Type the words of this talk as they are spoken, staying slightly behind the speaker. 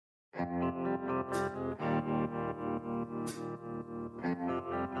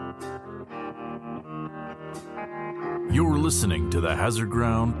You're listening to the Hazard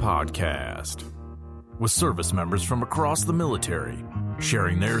Ground Podcast, with service members from across the military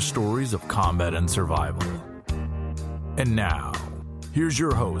sharing their stories of combat and survival. And now, here's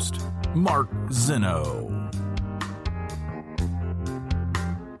your host, Mark Zinno.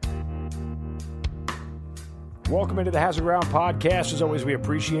 Welcome into the Hazard Ground Podcast. As always, we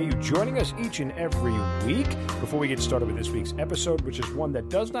appreciate you joining us each and every week. Before we get started with this week's episode, which is one that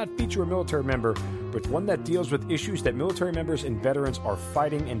does not feature a military member, but one that deals with issues that military members and veterans are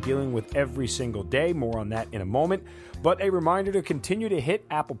fighting and dealing with every single day. More on that in a moment. But a reminder to continue to hit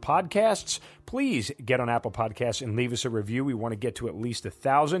Apple Podcasts. Please get on Apple Podcasts and leave us a review. We want to get to at least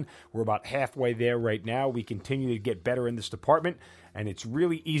 1,000. We're about halfway there right now. We continue to get better in this department, and it's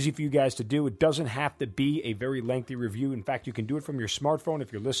really easy for you guys to do. It doesn't have to be a very lengthy review. In fact, you can do it from your smartphone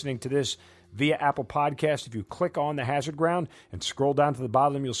if you're listening to this via Apple Podcast. If you click on the Hazard Ground and scroll down to the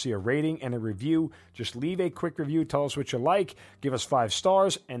bottom, you'll see a rating and a review. Just leave a quick review. Tell us what you like. Give us 5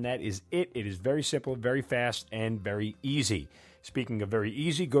 stars, and that is it. It is very simple, very fast, and very easy. Speaking of very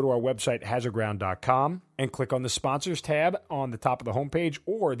easy, go to our website, hazardground.com, and click on the Sponsors tab on the top of the homepage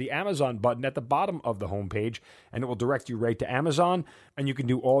or the Amazon button at the bottom of the homepage, and it will direct you right to Amazon, and you can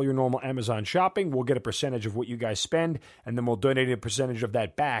do all your normal Amazon shopping. We'll get a percentage of what you guys spend, and then we'll donate a percentage of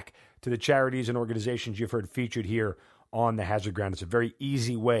that back to the charities and organizations you've heard featured here on the Hazard Ground. It's a very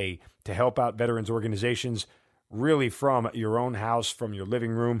easy way to help out veterans organizations, really from your own house, from your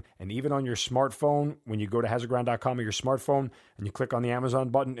living room, and even on your smartphone. When you go to hazardground.com or your smartphone and you click on the Amazon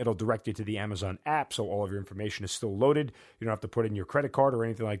button, it'll direct you to the Amazon app, so all of your information is still loaded. You don't have to put in your credit card or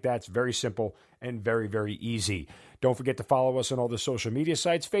anything like that. It's very simple and very, very easy. Don't forget to follow us on all the social media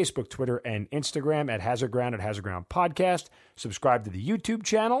sites, Facebook, Twitter, and Instagram at Hazard Ground, at Hazard Ground Podcast. Subscribe to the YouTube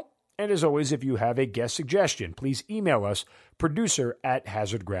channel. And as always, if you have a guest suggestion, please email us,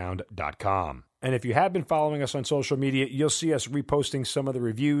 producer@hazardground.com. And if you have been following us on social media, you'll see us reposting some of the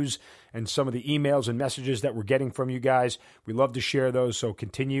reviews and some of the emails and messages that we're getting from you guys. We love to share those, so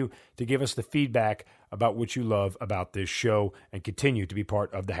continue to give us the feedback about what you love about this show and continue to be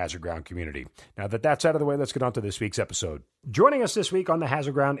part of the Hazard Ground community. Now that that's out of the way, let's get on to this week's episode. Joining us this week on the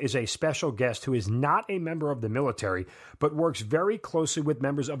Hazard Ground is a special guest who is not a member of the military, but works very closely with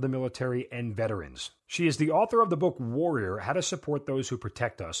members of the military and veterans. She is the author of the book Warrior: How to Support Those Who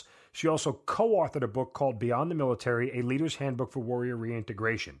Protect Us. She also co-authored a book called Beyond the Military, A Leader's Handbook for Warrior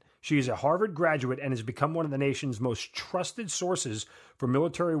Reintegration. She is a Harvard graduate and has become one of the nation's most trusted sources for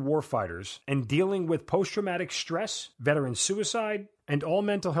military warfighters and dealing with post-traumatic stress, veteran suicide, and all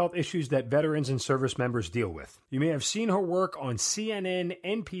mental health issues that veterans and service members deal with. You may have seen her work on CNN,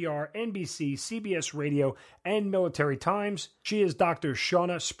 NPR, NBC, CBS Radio, and Military Times. She is Dr.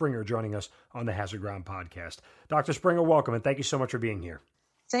 Shauna Springer, joining us on the Hazard Ground Podcast. Dr. Springer, welcome, and thank you so much for being here.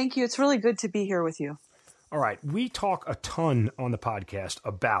 Thank you. It's really good to be here with you. All right. We talk a ton on the podcast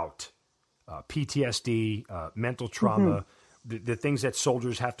about PTSD, mental trauma, the things that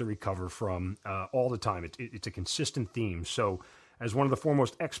soldiers have to recover from all the time. It's a consistent theme. So as one of the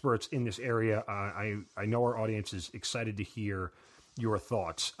foremost experts in this area, I know our audience is excited to hear your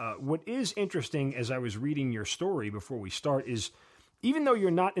thoughts. What is interesting, as I was reading your story before we start, is even though you're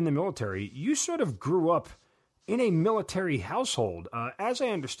not in the military, you sort of grew up in a military household. As I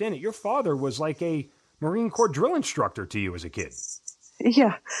understand it, your father was like a Marine Corps drill instructor to you as a kid.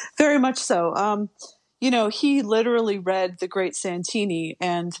 Yeah, very much so. He literally read The Great Santini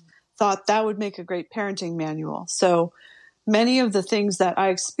and thought that would make a great parenting manual. So many of the things that I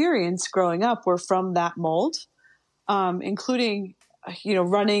experienced growing up were from that mold, including,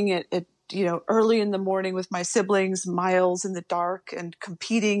 running at early in the morning with my siblings, miles in the dark, and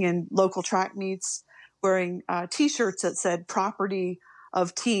competing in local track meets, wearing T-shirts that said property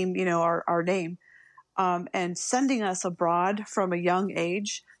of team, our name. And sending us abroad from a young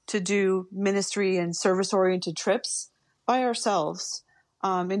age to do ministry and service-oriented trips by ourselves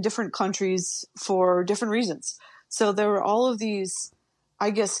in different countries for different reasons. So there were all of these,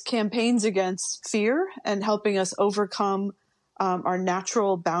 campaigns against fear and helping us overcome our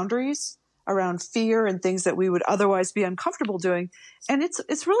natural boundaries around fear and things that we would otherwise be uncomfortable doing. And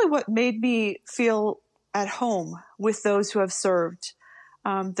it's really what made me feel at home with those who have served.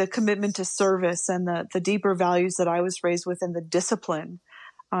 The commitment to service and the deeper values that I was raised with, and the discipline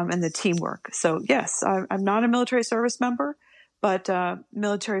and the teamwork. So yes, I'm not a military service member, but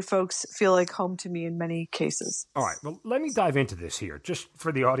military folks feel like home to me in many cases. All right. Well, let me dive into this here, just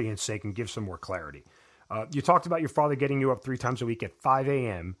for the audience's sake, and give some more clarity. You talked about your father getting you up 3 times a week at 5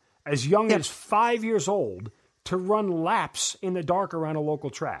 a.m. as young as 5 years old to run laps in the dark around a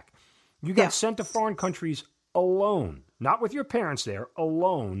local track. You got sent to foreign countries alone, not with your parents there,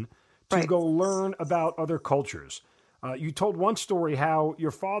 alone, to go learn about other cultures. You told one story how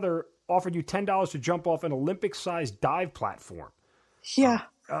your father offered you $10 to jump off an Olympic-sized dive platform. Yeah.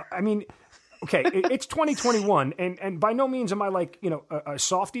 I mean, okay, it's 2021, and by no means am I like, a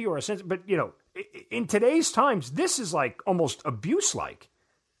softie or a sense, but, in today's times, this is like almost abuse-like.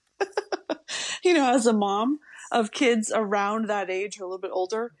 As a mom of kids around that age or a little bit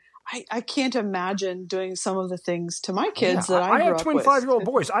older, I can't imagine doing some of the things to my kids that I grew up with. I have twin 5-year-old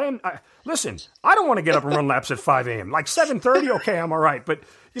boys. Listen, I don't want to get up and run laps at 5 a.m. Like 7:30, okay, I'm all right. But,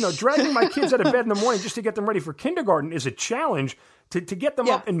 dragging my kids out of bed in the morning just to get them ready for kindergarten is a challenge. To get them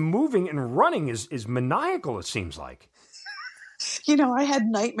up and moving and running is maniacal, it seems like. I had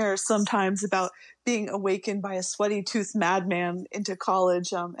nightmares sometimes about being awakened by a sweaty-toothed madman into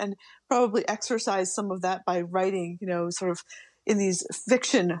college, and probably exercised some of that by writing, sort of in these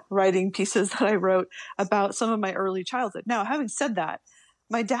fiction writing pieces that I wrote about some of my early childhood. Now, having said that,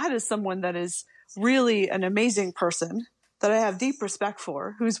 my dad is someone that is really an amazing person that I have deep respect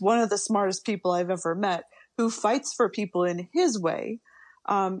for, who's one of the smartest people I've ever met, who fights for people in his way,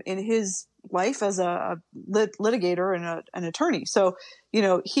 in his life as a litigator and an attorney. So,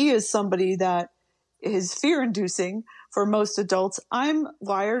 he is somebody that is fear-inducing for most adults. I'm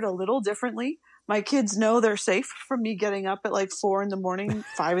wired a little differently. My kids know they're safe from me getting up at like 4 a.m,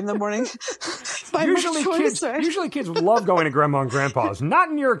 5 a.m. Usually kids love going to grandma and grandpa's. Not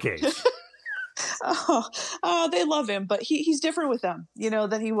in your case. They love him, but he's different with them,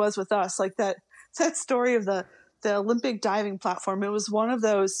 than he was with us. Like that story of the Olympic diving platform. It was one of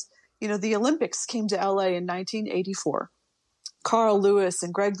those, the Olympics came to LA in 1984. Carl Lewis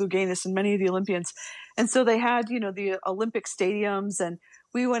and Greg Louganis and many of the Olympians. And so they had, the Olympic stadiums, and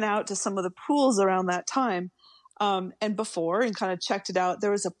we went out to some of the pools around that time. And kind of checked it out. There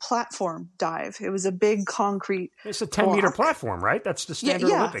was a platform dive. It was a big concrete. It's a 10-meter platform, right? That's the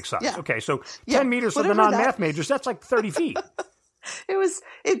standard Olympic size. Yeah. Okay, so 10 meters for the non-math majors, that's like 30 feet.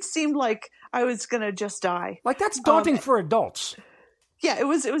 It seemed like I was going to just die. Like that's daunting for adults. Yeah, it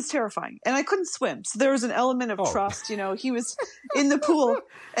was terrifying. And I couldn't swim. So there was an element of trust. He was in the pool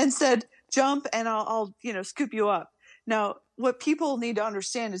and said, jump and I'll scoop you up. Now, what people need to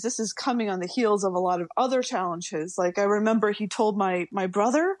understand is this is coming on the heels of a lot of other challenges. Like I remember he told my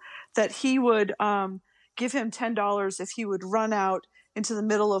brother that he would give him $10 if he would run out into the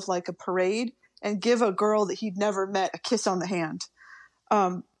middle of like a parade and give a girl that he'd never met a kiss on the hand.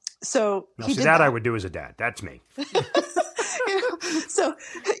 So that I would do as a dad. That's me. So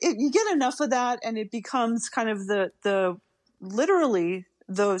you get enough of that and it becomes kind of the literally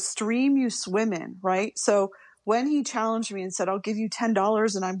the stream you swim in, right? So when he challenged me and said, I'll give you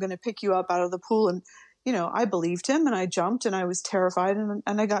 $10 and I'm going to pick you up out of the pool. And, I believed him and I jumped and I was terrified and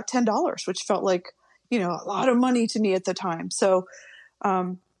I got $10, which felt like, a lot of money to me at the time. So,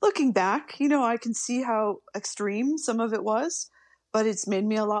 looking back, I can see how extreme some of it was, but it's made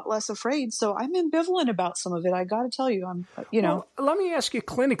me a lot less afraid. So I'm ambivalent about some of it. I got to tell you, Well, let me ask you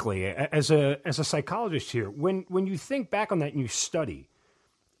clinically as a psychologist here, when you think back on that and you study,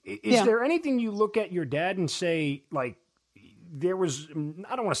 is there anything you look at your dad and say, like, there was,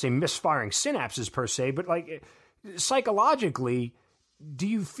 I don't want to say misfiring synapses per se, but like psychologically, do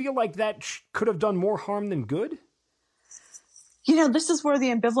you feel like that could have done more harm than good? This is where the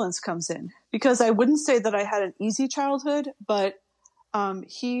ambivalence comes in, because I wouldn't say that I had an easy childhood, but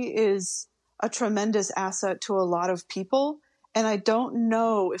he is a tremendous asset to a lot of people. And I don't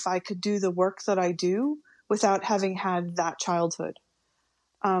know if I could do the work that I do without having had that childhood.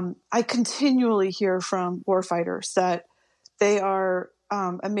 I continually hear from warfighters that they are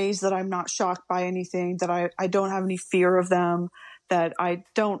amazed that I'm not shocked by anything, that I don't have any fear of them, that I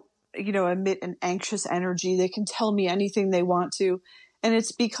don't, emit an anxious energy. They can tell me anything they want to. And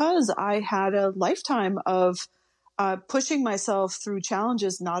it's because I had a lifetime of pushing myself through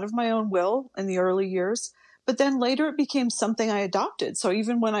challenges, not of my own will in the early years, but then later it became something I adopted. So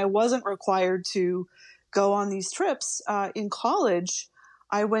even when I wasn't required to go on these trips in college,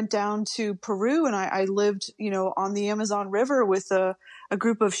 I went down to Peru and I lived, on the Amazon River with a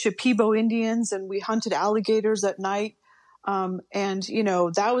group of Shipibo Indians, and we hunted alligators at night. And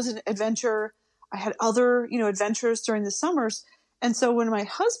that was an adventure. I had other, adventures during the summers. And so when my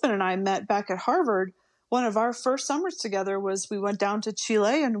husband and I met back at Harvard, one of our first summers together was we went down to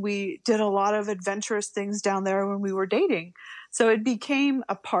Chile and we did a lot of adventurous things down there when we were dating. So it became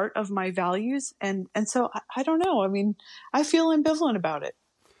a part of my values. And so I don't know. I mean, I feel ambivalent about it.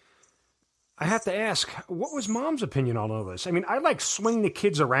 I have to ask, what was Mom's opinion on all this? I mean, I like swing the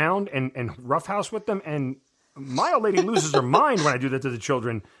kids around and roughhouse with them, and my old lady loses her mind when I do that to the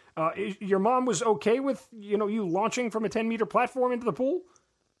children. Your mom was okay with, you launching from a 10-meter platform into the pool?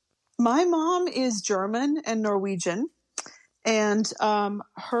 My mom is German and Norwegian, and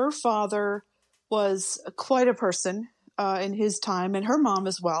her father was quite a person in his time, and her mom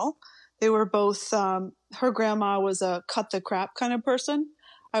as well. They were both, her grandma was a cut the crap kind of person,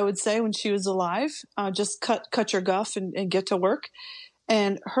 I would say, when she was alive. Just cut your guff and get to work.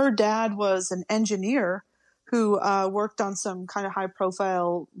 And her dad was an engineer who worked on some kind of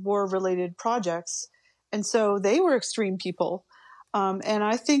high-profile war-related projects. And so they were extreme people. And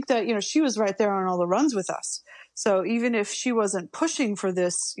I think that, she was right there on all the runs with us. So even if she wasn't pushing for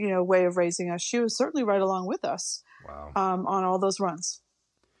this, way of raising us, she was certainly right along with us. Wow. On all those runs.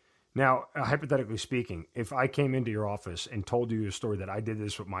 Now, hypothetically speaking, if I came into your office and told you a story that I did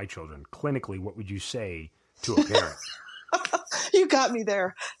this with my children, clinically, what would you say to a parent? You got me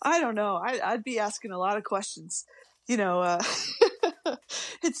there. I don't know. I'd be asking a lot of questions. It's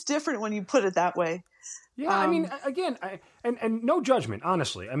different when you put it that way. Yeah, I mean, again, and no judgment,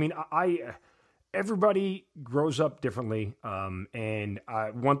 honestly. I mean, everybody grows up differently, and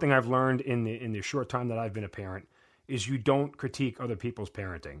one thing I've learned in the short time that I've been a parent is you don't critique other people's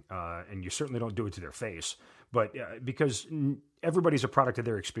parenting, and you certainly don't do it to their face, but because everybody's a product of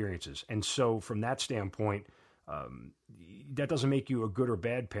their experiences, and so from that standpoint, that doesn't make you a good or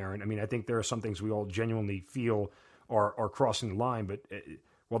bad parent. I mean, I think there are some things we all genuinely feel are crossing the line, but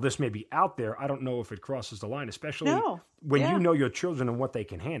while this may be out there, I don't know if it crosses the line, especially when you know your children and what they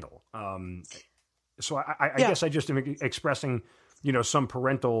can handle. So I guess I just am expressing, some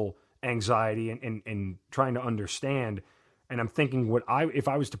parental anxiety and trying to understand. And I'm thinking if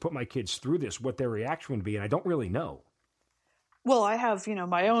I was to put my kids through this, what their reaction would be. And I don't really know. Well, I have,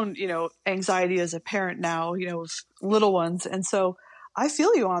 my own, anxiety as a parent now, with little ones. And so I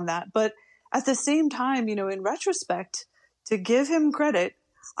feel you on that. But at the same time, in retrospect, to give him credit,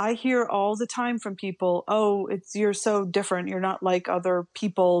 I hear all the time from people, you're so different. You're not like other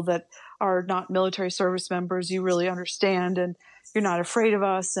people that are not military service members. You really understand and you're not afraid of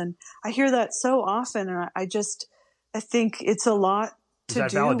us. And I hear that so often. And I think it's a lot to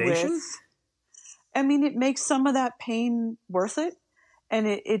do validation? With. I mean, it makes some of that pain worth it. And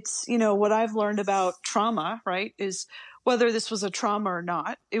it's, what I've learned about trauma, right, is whether this was a trauma or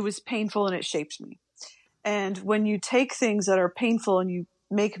not, it was painful and it shaped me. And when you take things that are painful and you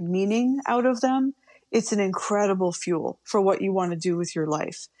make meaning out of them, it's an incredible fuel for what you want to do with your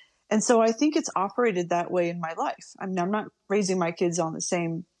life. And so I think it's operated that way in my life. I mean, I'm not raising my kids on the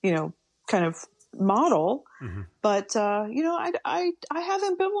same, kind of model, but, I have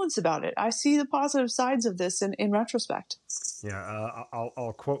ambivalence about it. I see the positive sides of this in retrospect. Yeah.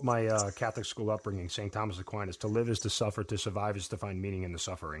 I'll quote my Catholic school upbringing, St. Thomas Aquinas: to live is to suffer, to survive is to find meaning in the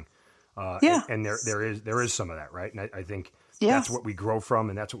suffering. And there is some of that, right? And I think that's what we grow from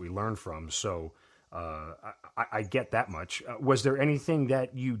and that's what we learn from. So I get that much. Was there anything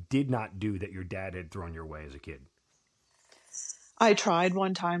that you did not do that your dad had thrown your way as a kid? I tried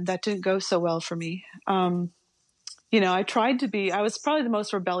one time. That didn't go so well for me. I tried to be, I was probably the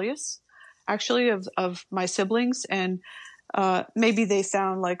most rebellious, actually, of my siblings. And maybe they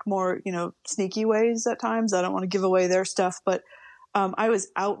found like more, sneaky ways at times. I don't want to give away their stuff, but I was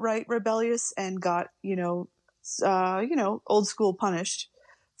outright rebellious and got, old school punished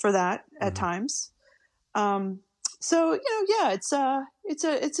for that at times. It's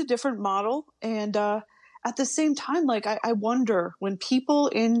a different model. And at the same time, like I wonder when people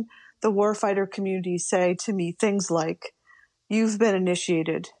in the warfighter community say to me things like, "You've been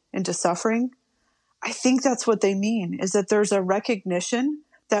initiated into suffering," I think that's what they mean, is that there's a recognition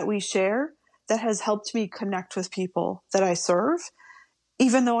that we share that has helped me connect with people that I serve,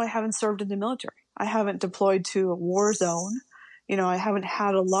 even though I haven't served in the military. I haven't deployed to a war zone. I haven't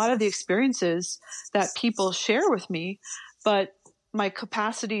had a lot of the experiences that people share with me, but my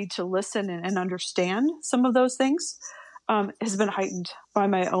capacity to listen and understand some of those things has been heightened by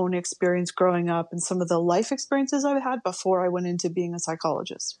my own experience growing up and some of the life experiences I've had before I went into being a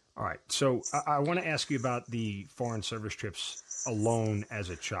psychologist. All right. So I want to ask you about the foreign service trips alone as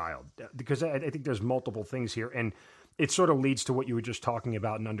a child, because I think there's multiple things here. And it sort of leads to what you were just talking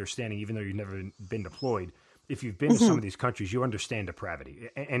about and understanding, even though you've never been deployed. If you've been to some of these countries, you understand depravity.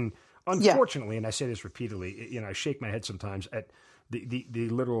 And unfortunately, and I say this repeatedly, I shake my head sometimes at the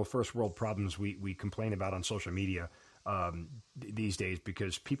literal first world problems we complain about on social media these days,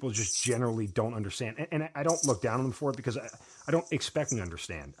 because people just generally don't understand. And I don't look down on them for it, because I don't expect them to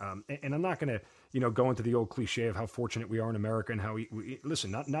understand. And I'm not going to, go into the old cliche of how fortunate we are in America and how we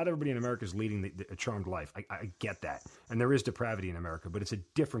listen, not everybody in America is leading a charmed life. I get that. And there is depravity in America, but it's a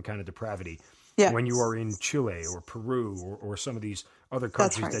different kind of depravity when you are in Chile or Peru or some of these other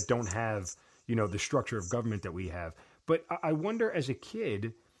countries that don't have, the structure of government that we have. But I wonder, as a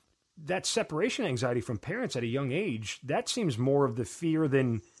kid, that separation anxiety from parents at a young age, that seems more of the fear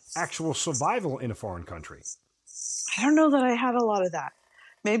than actual survival in a foreign country. I don't know that I had a lot of that.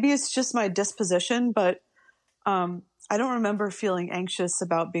 Maybe it's just my disposition, but I don't remember feeling anxious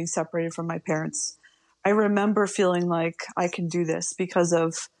about being separated from my parents. I remember feeling like I can do this because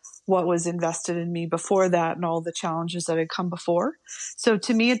of what was invested in me before that and all the challenges that had come before. So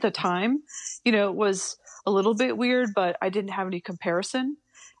to me at the time, it was a little bit weird, but I didn't have any comparison.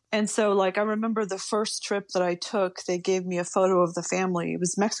 And so I remember the first trip that I took, they gave me a photo of the family. It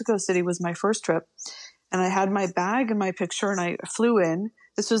was Mexico City was my first trip. And I had my bag and my picture and I flew in.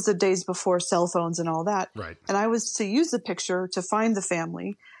 This was the days before cell phones and all that. Right. And I was to use the picture to find the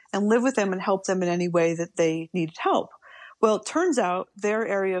family and live with them and help them in any way that they needed help. Well, it turns out their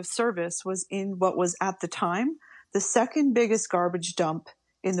area of service was in what was at the time the second biggest garbage dump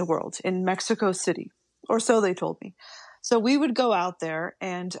in the world, in Mexico City, or so they told me. So we would go out there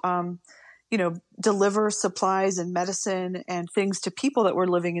and, deliver supplies and medicine and things to people that were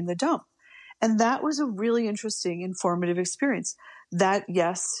living in the dump. And that was a really interesting, informative experience that,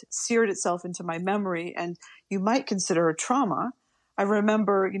 yes, seared itself into my memory and you might consider a trauma. I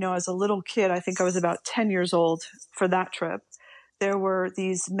remember, as a little kid, I think I was about 10 years old for that trip. There were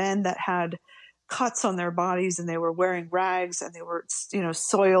these men that had cuts on their bodies and they were wearing rags and they were,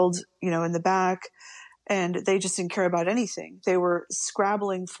 soiled, in the back. And they just didn't care about anything. They were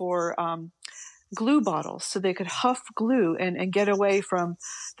scrabbling for glue bottles so they could huff glue and get away from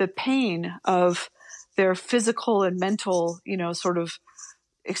the pain of their physical and mental, sort of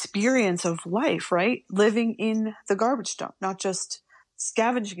experience of life, right? Living in the garbage dump, not just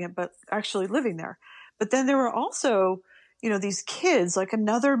scavenging it, but actually living there. But then there were also, these kids,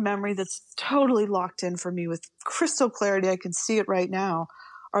 another memory that's totally locked in for me with crystal clarity. I can see it right now.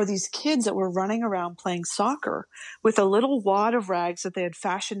 Are these kids that were running around playing soccer with a little wad of rags that they had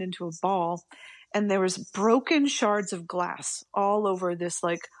fashioned into a ball. And there was broken shards of glass all over this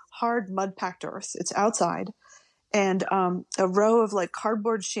hard mud packed earth. It's outside. And a row of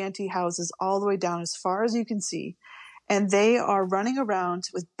cardboard shanty houses all the way down as far as you can see. And they are running around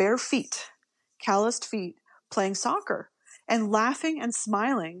with bare feet, calloused feet, playing soccer and laughing and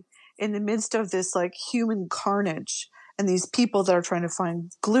smiling in the midst of this human carnage. And these people that are trying to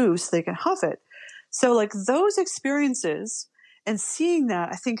find glue so they can huff it. So those experiences and seeing that,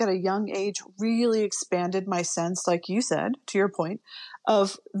 I think at a young age really expanded my sense, like you said, to your point,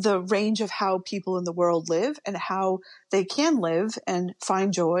 of the range of how people in the world live and how they can live and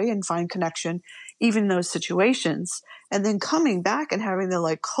find joy and find connection, even in those situations. And then coming back and having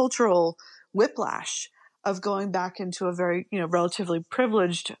the cultural whiplash of going back into a very, relatively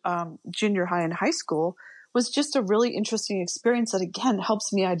privileged junior high and high school was just a really interesting experience that, again,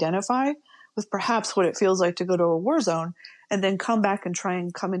 helps me identify with perhaps what it feels like to go to a war zone and then come back and try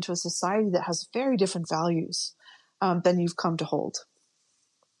and come into a society that has very different values than you've come to hold.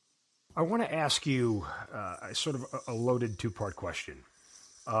 I want to ask you sort of a loaded two-part question.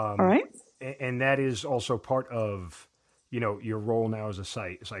 All right. And that is also part of, your role now as a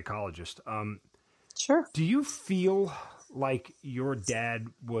psychologist. Sure. Do you feel like your dad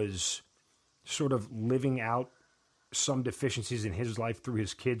was sort of living out some deficiencies in his life through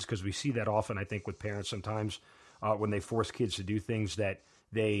his kids? Because we see that often, I think, with parents sometimes when they force kids to do things that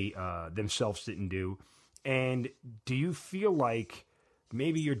they themselves didn't do. And do you feel like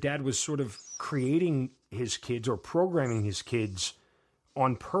maybe your dad was sort of creating his kids or programming his kids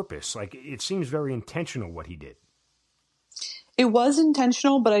on purpose? It seems very intentional what he did. It was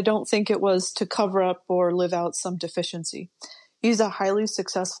intentional, but I don't think it was to cover up or live out some deficiency. He's a highly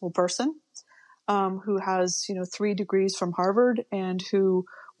successful person. Who has, 3 degrees from Harvard and who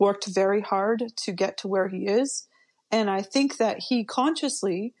worked very hard to get to where he is. And I think that he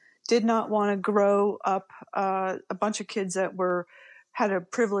consciously did not want to grow up a bunch of kids that had a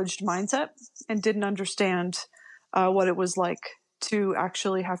privileged mindset and didn't understand what it was like to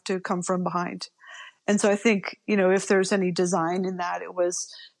actually have to come from behind. And so I think, if there's any design in that, it was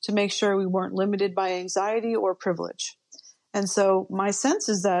to make sure we weren't limited by anxiety or privilege. And so my sense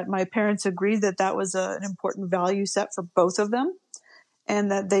is that my parents agreed that that was an important value set for both of them and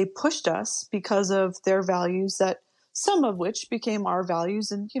that they pushed us because of their values, that some of which became our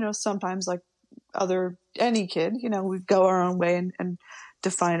values. And, sometimes like any kid, we go our own way and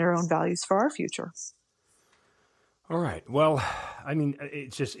define our own values for our future. All right. Well, I mean,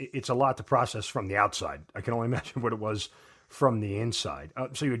 it's a lot to process from the outside. I can only imagine what it was from the inside.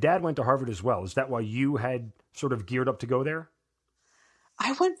 So your dad went to Harvard as well. Is that why you had sort of geared up to go there?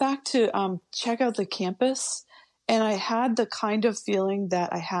 I went back to check out the campus, and I had the kind of feeling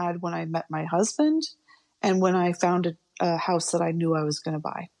that I had when I met my husband and when I found a house that I knew I was going to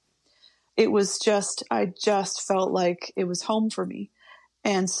buy. I just felt like it was home for me.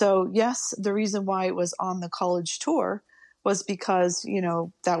 And so, yes, the reason why it was on the college tour was because,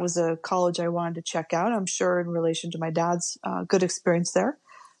 that was a college I wanted to check out, I'm sure in relation to my dad's good experience there.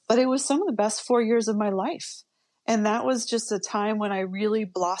 But it was some of the best 4 years of my life. And that was just a time when I really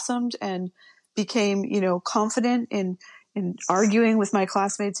blossomed and became, confident in arguing with my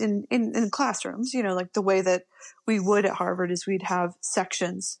classmates in classrooms, like the way that we would at Harvard is we'd have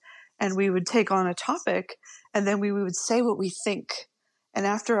sections and we would take on a topic and then we would say what we think. And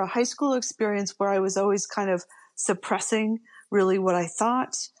after a high school experience where I was always kind of suppressing really what I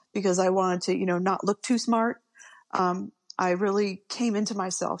thought because I wanted to, not look too smart, I really came into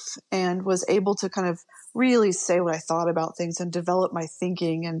myself and was able to kind of really say what I thought about things and develop my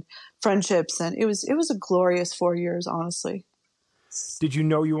thinking and friendships. And it was a glorious 4 years, honestly. Did you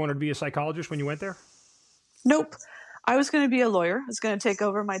know you wanted to be a psychologist when you went there? Nope. I was going to be a lawyer. I was going to take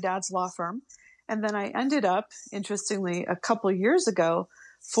over my dad's law firm. And then I ended up, interestingly, a couple of years ago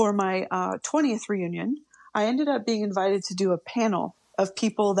for my 20th reunion, I ended up being invited to do a panel of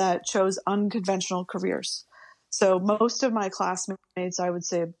people that chose unconventional careers. So most of my classmates, I would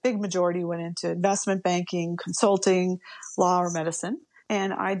say a big majority went into investment banking, consulting, law, or medicine.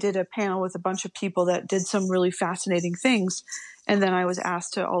 And I did a panel with a bunch of people that did some really fascinating things. And then I was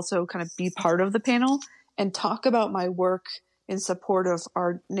asked to also kind of be part of the panel and talk about my work in support of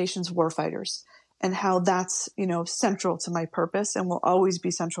our nation's warfighters and how that's, central to my purpose and will always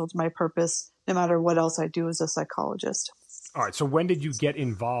be central to my purpose no matter what else I do as a psychologist. All right. So when did you get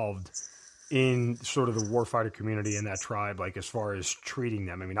involved in sort of the warfighter community in that tribe, like as far as treating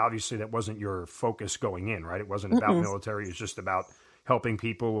them? I mean, obviously that wasn't your focus going in, right? It wasn't about military. It was just about helping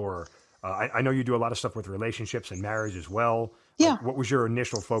people or I know you do a lot of stuff with relationships and marriage as well. Yeah. Like, what was your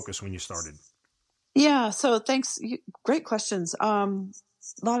initial focus when you started? Yeah. So thanks. Great questions. A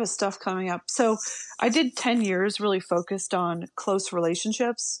lot of stuff coming up. So I did 10 years really focused on close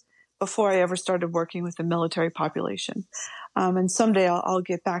relationships before I ever started working with the military population. And someday I'll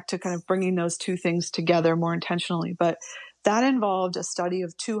get back to kind of bringing those two things together more intentionally. But that involved a study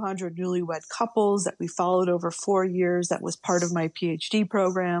of 200 newlywed couples that we followed over 4 years. That was part of my PhD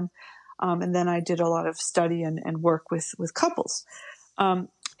program. And then I did a lot of study and work with couples.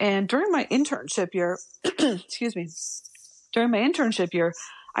 And during my internship year,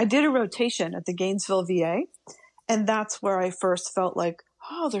 I did a rotation at the Gainesville VA. And that's where I first felt like,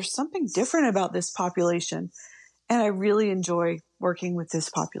 oh, there's something different about this population. And I really enjoy working with this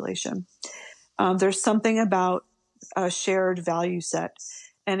population. There's something about a shared value set.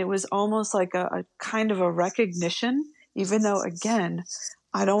 And it was almost like a kind of a recognition, even though, again,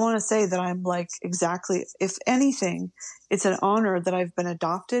 I don't want to say that I'm like exactly, if anything, it's an honor that I've been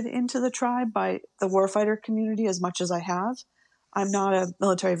adopted into the tribe by the warfighter community as much as I have. I'm not a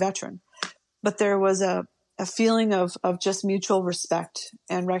military veteran, but there was a feeling of just mutual respect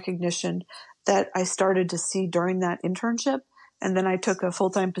and recognition that I started to see during that internship. And then I took a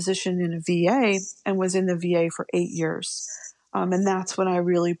full-time position in a VA and was in the VA for 8 years. And that's when I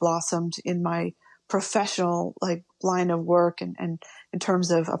really blossomed in my professional line of work and in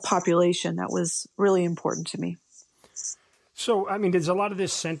terms of a population that was really important to me. So, I mean, there's a lot of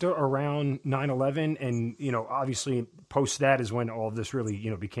this center around 9/11 and, obviously post that is when all of this really,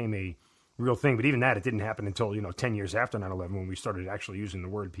 became a real thing. But even that, it didn't happen until, 10 years after 9/11 when we started actually using the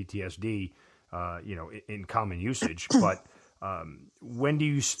word PTSD, in common usage. But when do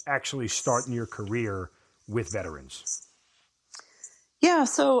you actually start in your career with veterans? Yeah,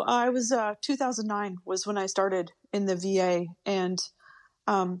 so I was 2009 was when I started in the VA. And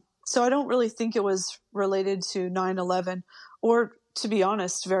so I don't really think it was related to 9/11 or, to be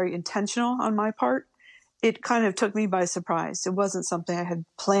honest, very intentional on my part. It kind of took me by surprise. It wasn't something I had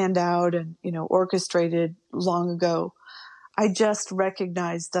planned out and, orchestrated long ago. I just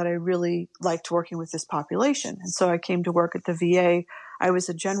recognized that I really liked working with this population. And so I came to work at the VA. I was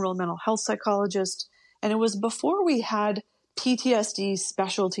a general mental health psychologist, and it was before we had PTSD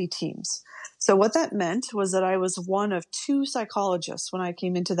specialty teams. So what that meant was that I was one of 2 psychologists when I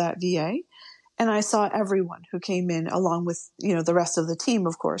came into that VA, and I saw everyone who came in along with, the rest of the team,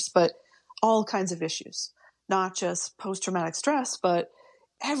 of course, but all kinds of issues, not just post-traumatic stress, but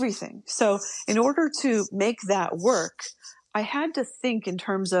everything. So in order to make that work, I had to think in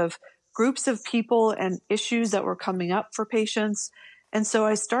terms of groups of people and issues that were coming up for patients. And so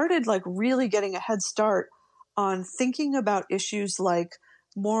I started really getting a head start on thinking about issues like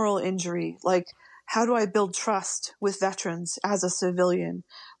moral injury, like how do I build trust with veterans as a civilian,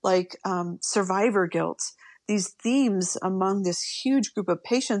 like survivor guilt. These themes among this huge group of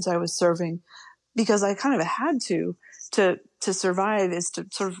patients I was serving because I kind of had to survive, is to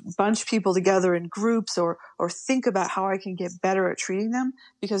sort of bunch people together in groups or think about how I can get better at treating them,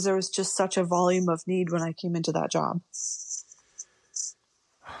 because there was just such a volume of need when I came into that job.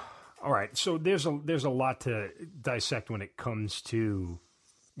 All right. So there's a lot to dissect when it comes to,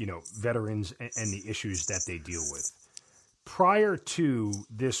 veterans and the issues that they deal with. Prior to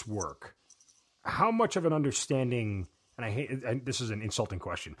this work, how much of an understanding, and this is an insulting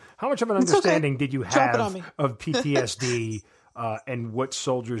question, how much of an understanding did you have of PTSD and what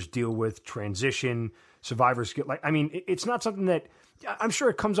soldiers deal with, transition, survivors get it's not something that, I'm sure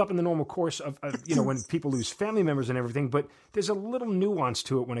it comes up in the normal course of when people lose family members and everything, but there's a little nuance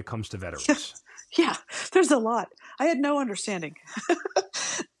to it when it comes to veterans. Yeah, there's a lot. I had no understanding.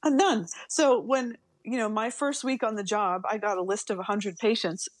 None. So when, my first week on the job, I got a list of 100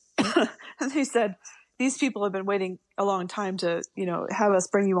 patients and they said, these people have been waiting a long time to, have us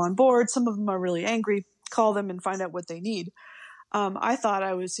bring you on board. Some of them are really angry. Call them and find out what they need. I thought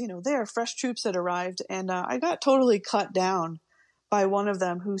I was, there, fresh troops had arrived, and I got totally cut down by one of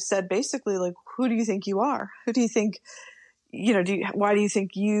them who said basically, like, who do you think you are? Who do you think, why do you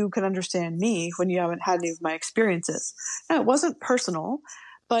think you can understand me when you haven't had any of my experiences? And it wasn't personal,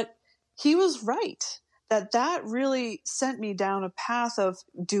 but he was right. That really sent me down a path of,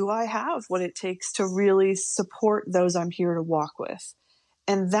 do I have what it takes to really support those I'm here to walk with?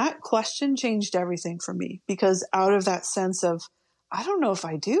 And that question changed everything for me, because out of that sense of, I don't know if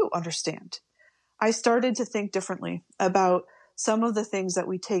I do understand, I started to think differently about some of the things that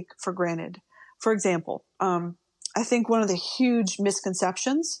we take for granted. For example, I think one of the huge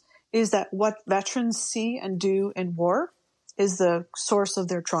misconceptions is that what veterans see and do in war is the source of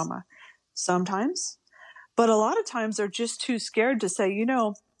their trauma. Sometimes. But a lot of times they're just too scared to say,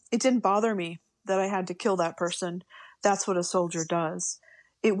 it didn't bother me that I had to kill that person. That's what a soldier does.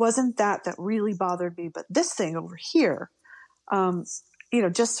 It wasn't that really bothered me, but this thing over here,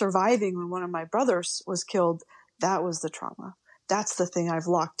 just surviving when one of my brothers was killed, that was the trauma. That's the thing I've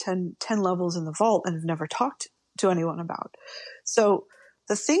locked 10 levels in the vault and have never talked to anyone about. So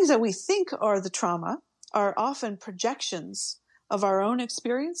the things that we think are the trauma are often projections of our own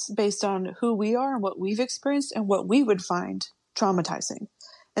experience based on who we are and what we've experienced and what we would find traumatizing.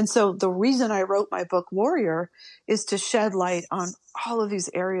 And so the reason I wrote my book, Warrior, is to shed light on all of these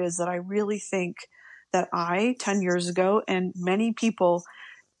areas that I really think that 10 years ago, and many people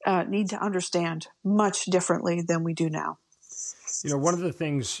need to understand much differently than we do now. One of the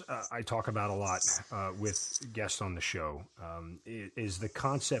things I talk about a lot with guests on the show is the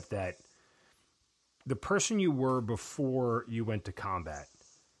concept that the person you were before you went to combat,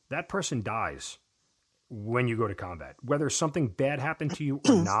 that person dies when you go to combat. Whether something bad happened to you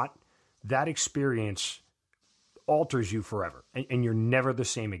or not, that experience alters you forever, and you're never the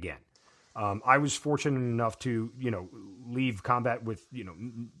same again. I was fortunate enough to, leave combat with,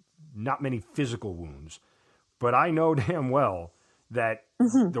 not many physical wounds, but I know damn well that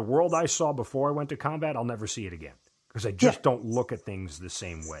the world I saw before I went to combat, I'll never see it again, because I just don't look at things the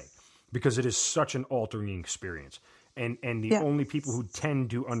same way, because it is such an altering experience. And the only people who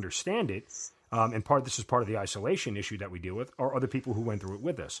tend to understand it, and this is part of the isolation issue that we deal with, are other people who went through it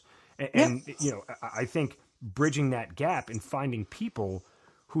with us. And I think bridging that gap and finding people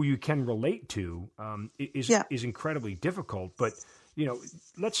who you can relate to is incredibly difficult. But,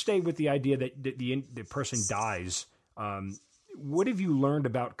 let's stay with the idea that the person dies. What have you learned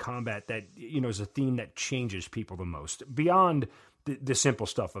about combat that, is a theme that changes people the most, beyond the simple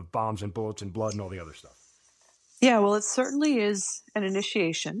stuff of bombs and bullets and blood and all the other stuff? Yeah, well, it certainly is an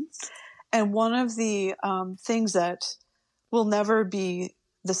initiation. And one of the things that will never be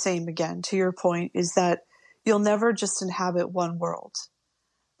the same again, to your point, is that you'll never just inhabit one world.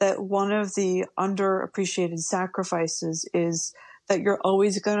 That one of the underappreciated sacrifices is that you're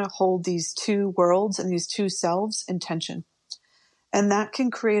always going to hold these two worlds and these two selves in tension. And that can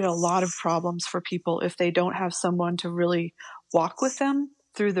create a lot of problems for people if they don't have someone to really walk with them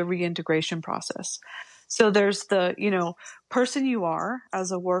through the reintegration process. So there's the, person you are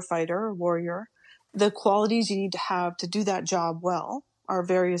as a warfighter or warrior, the qualities you need to have to do that job well are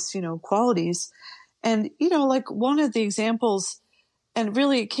various, qualities. And, like one of the examples, and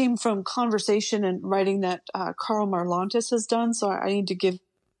really it came from conversation and writing that Karl Marlantes has done, so I need to give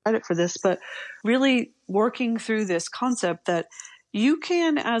credit for this, but really working through this concept that you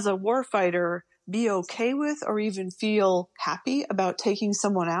can, as a warfighter, be okay with or even feel happy about taking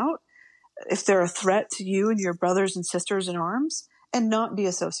someone out if they're a threat to you and your brothers and sisters in arms, and not be a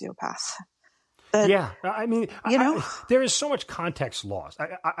sociopath. There is so much context lost.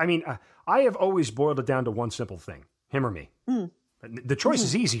 I have always boiled it down to one simple thing: him or me. The choice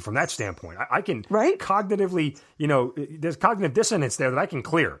is easy from that standpoint. I can Right. cognitively, there's cognitive dissonance there that I can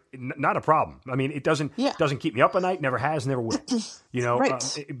clear. Not a problem. I mean, it doesn't keep me up at night, never has, never will.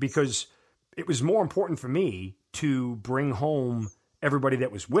 Right. Because it was more important for me to bring home everybody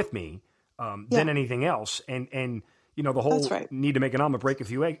that was with me than anything else. And the whole need to make an omelet, break a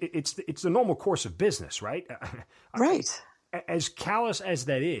few eggs. It's the normal course of business, right? Right. As callous as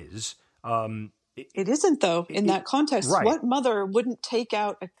that is, it isn't, though, in that context. Right. What mother wouldn't take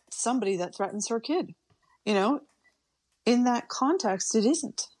out somebody that threatens her kid? In that context, it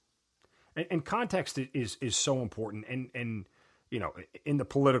isn't. And context is so important. And in the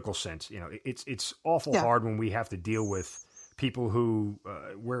political sense, it's awful hard when we have to deal with people who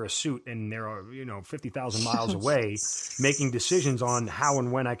wear a suit and they're 50,000 miles away making decisions on how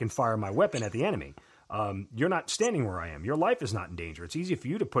and when I can fire my weapon at the enemy. You're not standing where I am. Your life is not in danger. It's easy for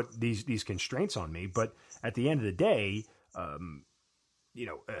you to put these constraints on me, but at the end of the day,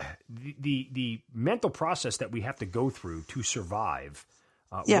 the mental process that we have to go through to survive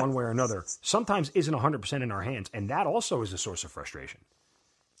one way or another sometimes isn't 100% in our hands, and that also is a source of frustration.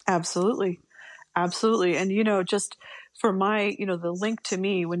 Absolutely. Absolutely. And, just for my, the link to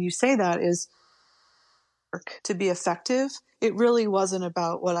me when you say that is to be effective. It really wasn't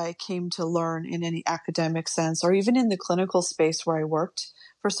about what I came to learn in any academic sense or even in the clinical space where I worked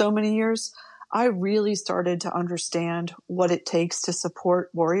for so many years. I really started to understand what it takes to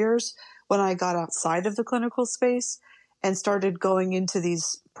support warriors when I got outside of the clinical space and started going into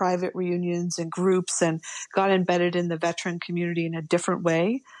these private reunions and groups and got embedded in the veteran community in a different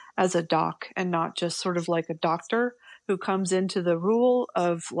way as a doc and not just sort of like a doctor who comes into the rule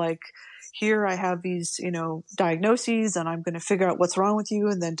of like, here I have these, diagnoses and I'm going to figure out what's wrong with you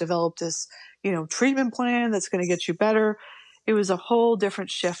and then develop this, treatment plan that's going to get you better. It was a whole different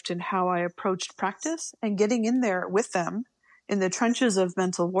shift in how I approached practice, and getting in there with them in the trenches of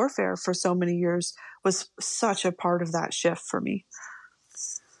mental warfare for so many years was such a part of that shift for me.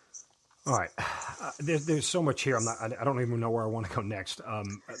 All right. There's so much here. I don't even know where I want to go next.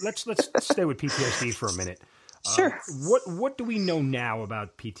 Let's stay with PTSD for a minute. Sure. What do we know now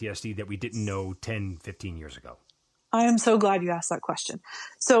about PTSD that we didn't know 10, 15 years ago? I am so glad you asked that question.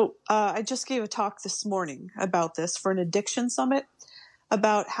 So I just gave a talk this morning about this for an addiction summit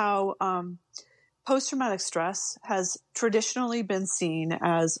about how post-traumatic stress has traditionally been seen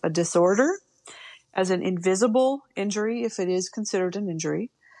as a disorder, as an invisible injury if it is considered an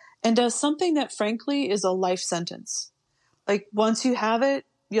injury, and as something that frankly is a life sentence. Like once you have it,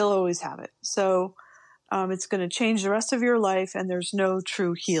 you'll always have it. So it's going to change the rest of your life and there's no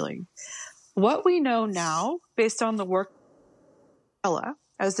true healing. What we know now, based on the work of Ella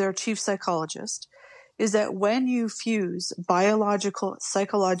as their chief psychologist, is that when you fuse biological,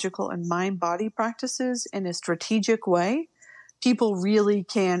 psychological, and mind-body practices in a strategic way, people really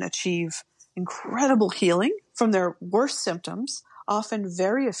can achieve incredible healing from their worst symptoms, often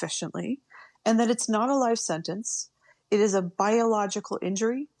very efficiently, and that it's not a life sentence. It is a biological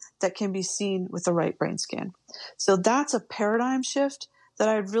injury that can be seen with the right brain scan. So that's a paradigm shift that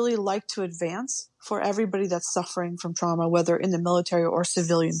I'd really like to advance for everybody that's suffering from trauma, whether in the military or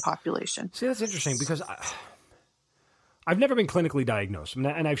civilian population. See, that's interesting because I've never been clinically diagnosed, and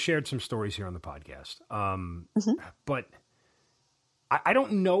I've shared some stories here on the podcast. But I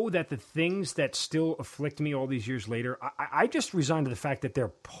don't know that the things that still afflict me all these years later, I just resigned to the fact that they're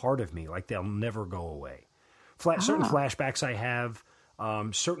part of me, like they'll never go away. Certain flashbacks I have,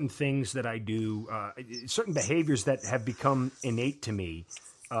 certain things that I do, certain behaviors that have become innate to me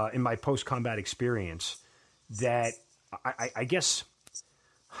in my post-combat experience that I guess,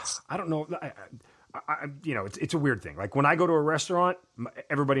 I don't know, it's a weird thing. Like when I go to a restaurant,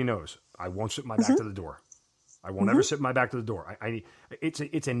 everybody knows I won't sit my back to the door. I won't ever sit my back to the door.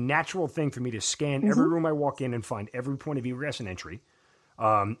 It's a natural thing for me to scan every room I walk in and find every point of egress and entry.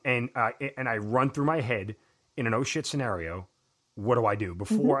 And I run through my head in an oh shit scenario. What do I do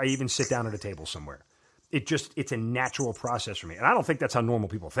before I even sit down at a table somewhere? It's a natural process for me. And I don't think that's how normal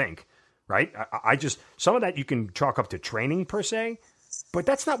people think, right? I just, some of that you can chalk up to training per se, but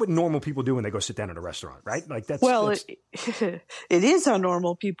that's not what normal people do when they go sit down at a restaurant, right? Like that's, it is how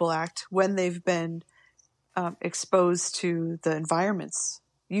normal people act when they've been exposed to the environments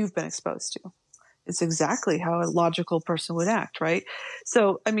you've been exposed to. It's exactly how a logical person would act, right?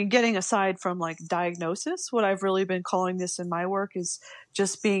 So, I mean, getting aside from like diagnosis, what I've really been calling this in my work is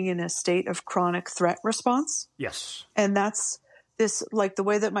just being in a state of chronic threat response. Yes. And that's this, like the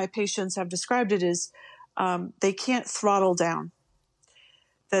way that my patients have described it is they can't throttle down.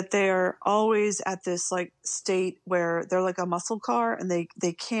 That they're always at this like state where they're like a muscle car and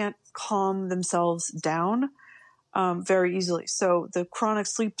they can't calm themselves down very easily. So the chronic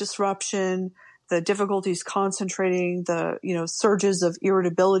sleep disruption, the difficulties concentrating, the, surges of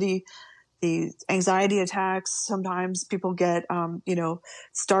irritability, the anxiety attacks. Sometimes people get,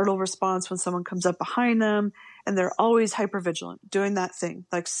 startle response when someone comes up behind them, and they're always hypervigilant, doing that thing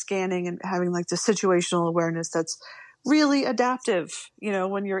like scanning and having like the situational awareness that's really adaptive,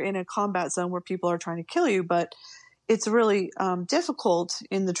 when you're in a combat zone where people are trying to kill you. But it's really difficult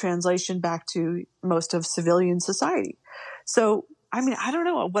in the translation back to most of civilian society. So, I don't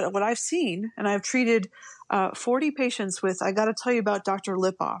know what I've seen, and I've treated 40 patients with, I got to tell you about Dr.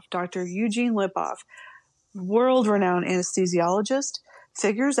 Lipoff, Dr. Eugene Lipoff, world-renowned anesthesiologist,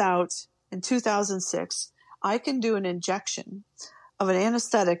 figures out in 2006, I can do an injection of an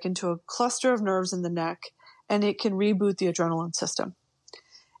anesthetic into a cluster of nerves in the neck, and it can reboot the adrenaline system.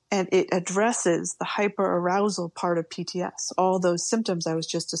 And it addresses the hyperarousal part of PTS, all those symptoms I was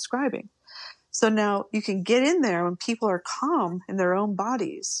just describing. So now you can get in there when people are calm in their own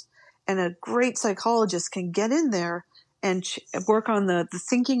bodies, and a great psychologist can get in there and work on the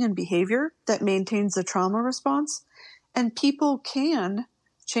thinking and behavior that maintains the trauma response. And people can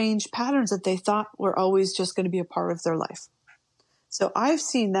change patterns that they thought were always just going to be a part of their life. So I've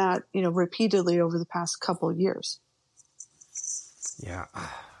seen that, repeatedly over the past couple of years. Yeah.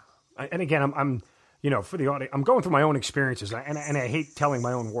 And again, I'm for the audience, I'm going through my own experiences, and I hate telling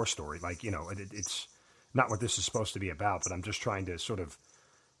my own war story. Like, it's not what this is supposed to be about, but I'm just trying to sort of,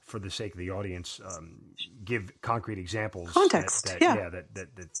 for the sake of the audience, give concrete examples. Context. That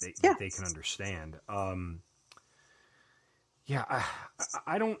they can understand. I'll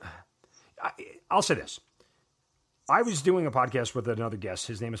say this. I was doing a podcast with another guest.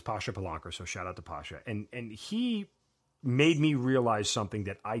 His name is Pasha Palanker, so shout out to Pasha. And he made me realize something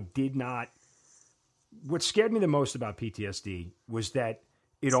that I did not. What scared me the most about PTSD was that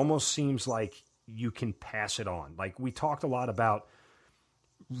it almost seems like you can pass it on. Like, we talked a lot about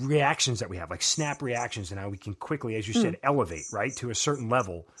reactions that we have, like snap reactions, and how we can quickly, as you said, elevate, right, to a certain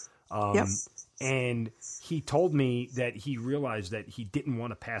level. Yep. And he told me that he realized that he didn't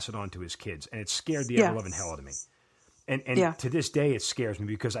want to pass it on to his kids, and it scared the ever-loving hell out of me. And to this day, it scares me,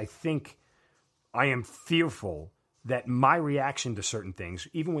 because I think I am fearful that my reaction to certain things,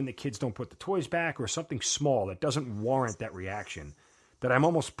 even when the kids don't put the toys back or something small that doesn't warrant that reaction, that I'm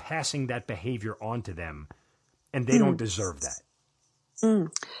almost passing that behavior on to them, and they don't deserve that.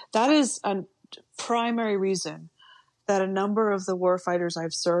 That is a primary reason that a number of the war fighters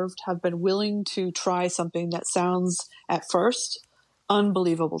I've served have been willing to try something that sounds at first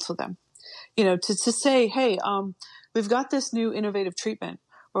unbelievable to them. To say, hey, we've got this new innovative treatment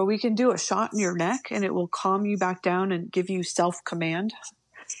where we can do a shot in your neck and it will calm you back down and give you self-command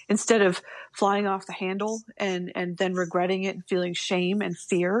instead of flying off the handle and then regretting it and feeling shame and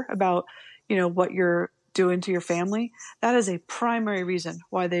fear about, what you're doing to your family. That is a primary reason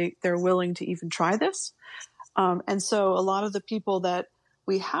why they're willing to even try this. And so a lot of the people that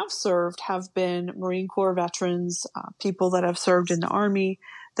we have served have been Marine Corps veterans, people that have served in the Army,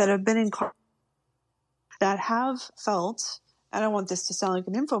 that have been in that have felt, I don't want this to sound like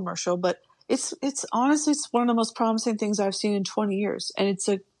an infomercial, but it's honestly, it's one of the most promising things I've seen in 20 years. And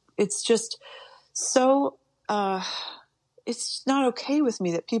it's just so, it's not okay with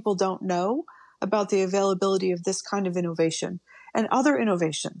me that people don't know about the availability of this kind of innovation and other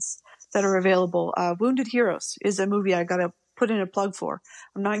innovations that are available. Wounded Heroes is a movie I got to put in a plug for.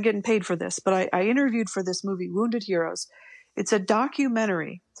 I'm not getting paid for this, but I interviewed for this movie, Wounded Heroes. It's a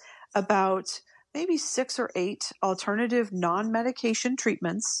documentary about maybe 6 or 8 alternative non-medication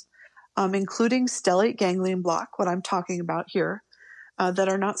treatments, including stellate ganglion block, what I'm talking about here, that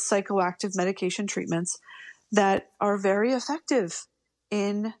are not psychoactive medication treatments that are very effective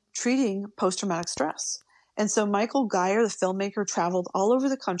in treating post-traumatic stress. And so Michael Geyer, the filmmaker, traveled all over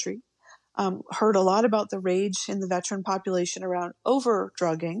the country, heard a lot about the rage in the veteran population around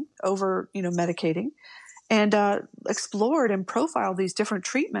over-drugging, medicating, and explored and profiled these different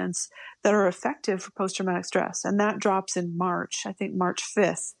treatments that are effective for post-traumatic stress. And that drops in March, I think March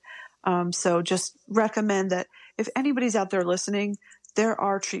 5th. So just recommend that if anybody's out there listening, there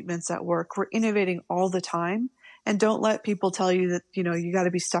are treatments that work. We're innovating all the time. And don't let people tell you that, you got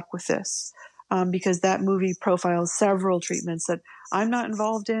to be stuck with this, because that movie profiles several treatments that I'm not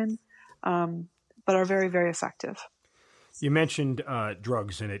involved in, but are very, very effective. You mentioned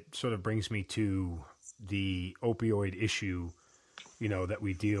drugs, and it sort of brings me to the opioid issue, that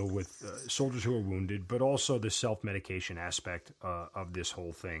we deal with soldiers who are wounded, but also the self-medication aspect of this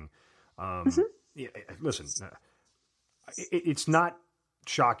whole thing. Listen, it's not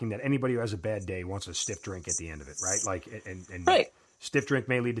shocking that anybody who has a bad day wants a stiff drink at the end of it, right? Like, and right. Stiff drink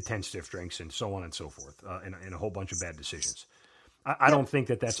may lead to 10 stiff drinks and so on and so forth, and a whole bunch of bad decisions. I don't think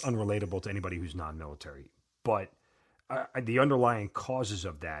that that's unrelatable to anybody who's non-military, but the underlying causes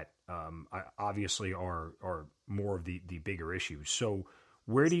of that obviously are more of the bigger issues. So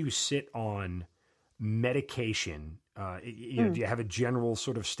where do you sit on medication? Do you have a general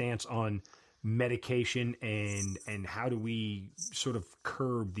sort of stance on medication, and how do we sort of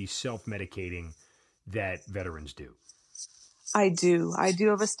curb the self-medicating that veterans do? I do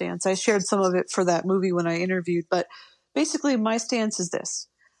have a stance. I shared some of it for that movie when I interviewed, but basically my stance is this.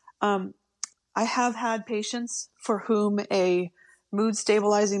 I have had patients for whom a mood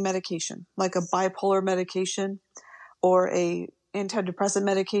stabilizing medication, like a bipolar medication or a antidepressant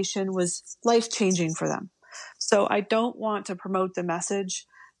medication, was life-changing for them. So I don't want to promote the message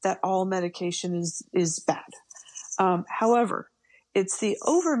that all medication is bad. However, it's the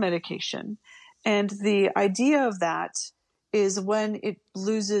over-medication, and the idea of that is when you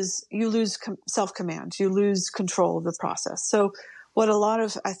lose self-command, you lose control of the process. So what a lot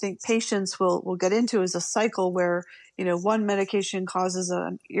of, I think, patients will get into is a cycle where, one medication causes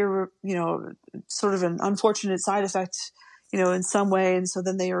sort of an unfortunate side effect, in some way. And so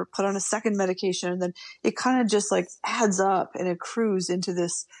then they are put on a second medication, and then it kind of just like adds up and accrues into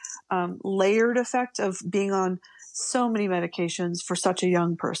this layered effect of being on so many medications for such a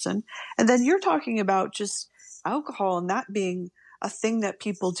young person. And then you're talking about just alcohol and that being a thing that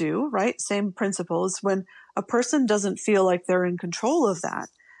people do, right? Same principles. When a person doesn't feel like they're in control of that,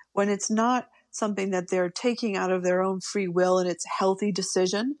 when it's not something that they're taking out of their own free will and it's a healthy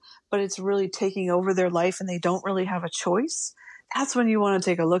decision, but it's really taking over their life and they don't really have a choice, that's when you want to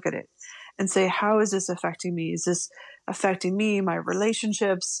take a look at it and say, how is this affecting me? Is this affecting me, my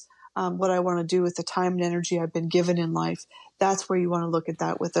relationships, what I want to do with the time and energy I've been given in life? That's where you want to look at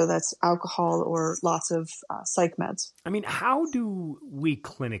that, whether that's alcohol or lots of psych meds. I mean, how do we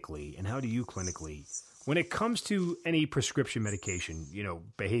clinically, and how do you clinically, when it comes to any prescription medication,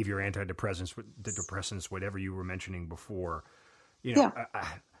 behavior, antidepressants, whatever you were mentioning before,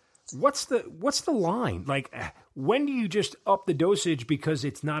 what's the line? Like, when do you just up the dosage because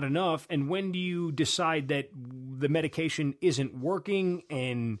it's not enough, and when do you decide that the medication isn't working?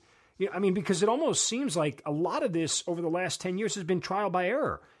 And because it almost seems like a lot of this over the last 10 years has been trial by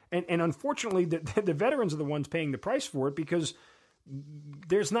error. And unfortunately, the veterans are the ones paying the price for it, because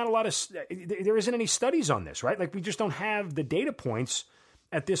there's not a lot of, there isn't any studies on this, right? Like, we just don't have the data points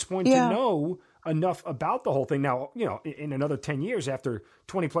at this point to know enough about the whole thing. Now, in another 10 years, after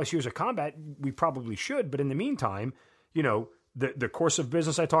 20 plus years of combat, we probably should. But in the meantime, the course of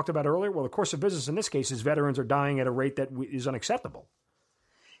business I talked about earlier, well, the course of business in this case is veterans are dying at a rate that is unacceptable.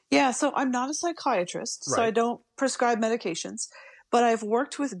 Yeah, so I'm not a psychiatrist, so I don't prescribe medications, but I've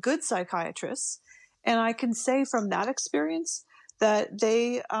worked with good psychiatrists, and I can say from that experience that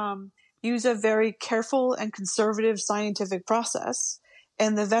they use a very careful and conservative scientific process,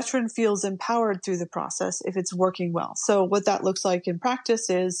 and the veteran feels empowered through the process if it's working well. So what that looks like in practice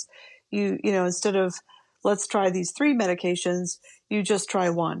is you instead of let's try these 3 medications, you just try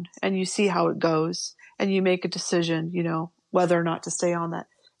one and you see how it goes, and you make a decision, whether or not to stay on that.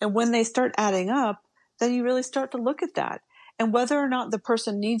 And when they start adding up, then you really start to look at that. And whether or not the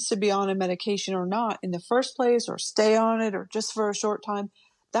person needs to be on a medication or not in the first place, or stay on it, or just for a short time,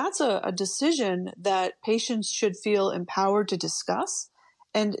 that's a decision that patients should feel empowered to discuss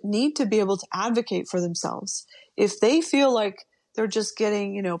and need to be able to advocate for themselves. If they feel like they're just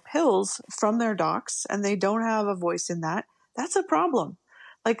getting, pills from their docs and they don't have a voice in that, that's a problem.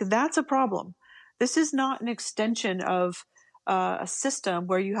 That's a problem. This is not an extension of a system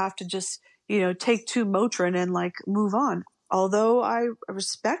where you have to just, take 2 Motrin and move on. Although I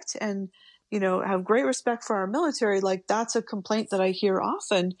respect and, have great respect for our military, that's a complaint that I hear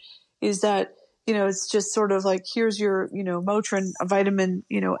often, is that, it's just sort of like, here's your, Motrin, a vitamin,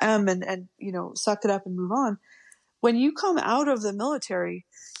 M, and, suck it up and move on. When you come out of the military,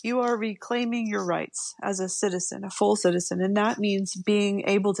 you are reclaiming your rights as a citizen, a full citizen. And that means being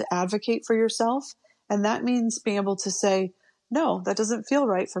able to advocate for yourself. And that means being able to say, no, that doesn't feel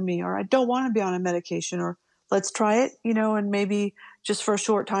right for me, or I don't want to be on a medication, or let's try it, and maybe just for a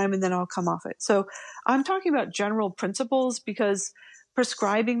short time and then I'll come off it. So I'm talking about general principles, because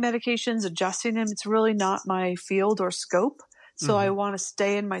prescribing medications, adjusting them, it's really not my field or scope. So I want to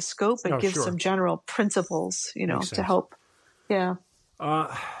stay in my scope and give some general principles, to help. Yeah.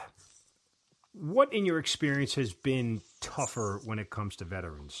 What in your experience has been tougher when it comes to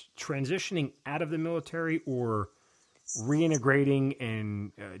veterans? Transitioning out of the military, or reintegrating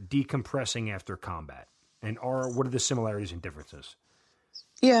and decompressing after combat? And what are the similarities and differences?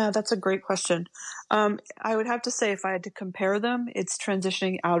 Yeah, that's a great question. I would have to say, if I had to compare them, it's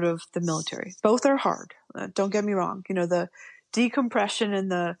transitioning out of the military. Both are hard. Don't get me wrong. The decompression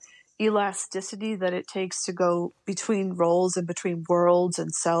and the elasticity that it takes to go between roles and between worlds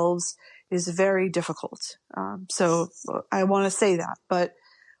and selves is very difficult. So I want to say that. But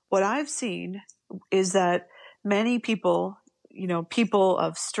what I've seen is that many people, people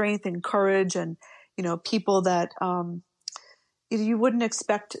of strength and courage and, people that, you wouldn't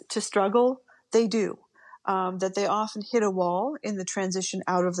expect to struggle, they do. That they often hit a wall in the transition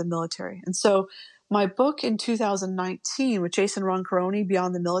out of the military. And so my book in 2019 with Jason Roncaroni,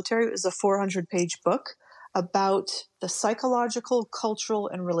 Beyond the Military, was a 400-page book about the psychological, cultural,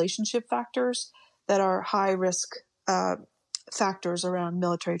 and relationship factors that are high-risk factors around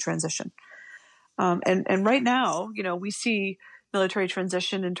military transition. And right now, we see military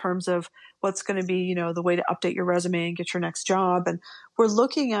transition in terms of what's going to be, the way to update your resume and get your next job. And we're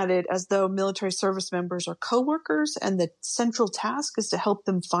looking at it as though military service members are coworkers and the central task is to help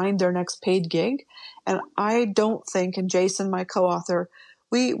them find their next paid gig. And I don't think, and Jason, my co-author,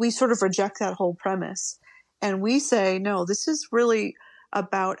 we sort of reject that whole premise. And we say, no, this is really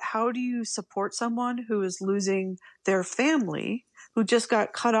about how do you support someone who is losing their family, who just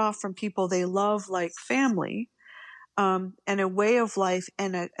got cut off from people they love like family, and a way of life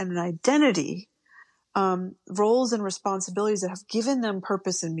and an identity, roles and responsibilities that have given them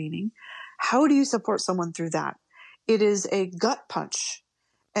purpose and meaning. How do you support someone through that? It is a gut punch.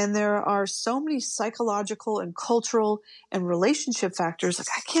 And there are so many psychological and cultural and relationship factors. Like,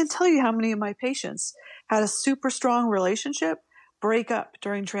 I can't tell you how many of my patients had a super strong relationship break up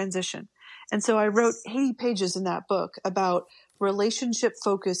during transition. And so I wrote 80 pages in that book about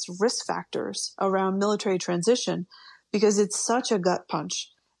relationship-focused risk factors around military transition because it's such a gut punch.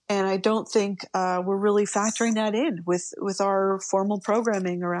 And I don't think we're really factoring that in with our formal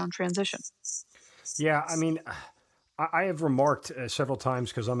programming around transition. Yeah, I mean, I have remarked several times,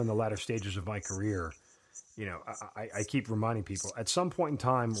 because I'm in the latter stages of my career, I keep reminding people, at some point in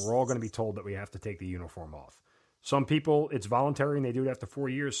time, we're all going to be told that we have to take the uniform off. Some people, it's voluntary and they do it after 4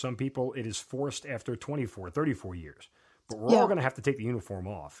 years. Some people, it is forced after 24, 34 years. But we're all going to have to take the uniform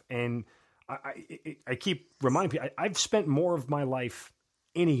off. And I keep reminding people, I've spent more of my life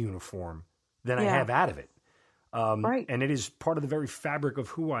in a uniform than I have out of it. Right. And it is part of the very fabric of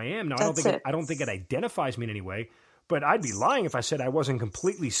who I am. Now, I don't think it identifies me in any way, but I'd be lying if I said I wasn't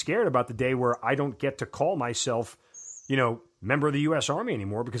completely scared about the day where I don't get to call myself, member of the U.S. Army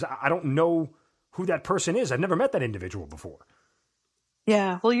anymore, because I don't know who that person is. I've never met that individual before.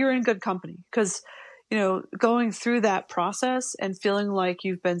 Yeah. Well, you're in good company because, going through that process and feeling like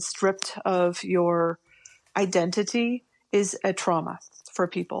you've been stripped of your identity is a trauma for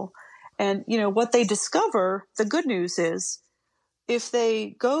people. And, what they discover, the good news is, if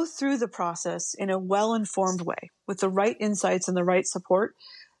they go through the process in a well-informed way with the right insights and the right support,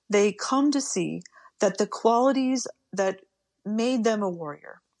 they come to see that the qualities that made them a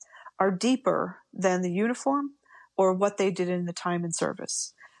warrior are deeper than the uniform or what they did in the time in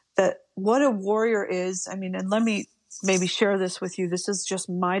service. That what a warrior is, and let me maybe share this with you. This is just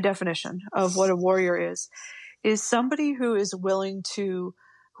my definition of what a warrior is somebody who is willing to,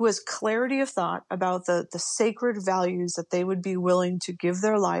 who has clarity of thought about the sacred values that they would be willing to give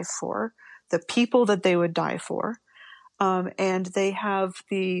their life for, the people that they would die for, and they have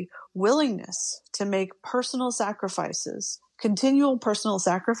the willingness to make personal sacrifices, continual personal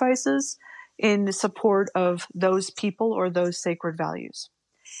sacrifices in support of those people or those sacred values.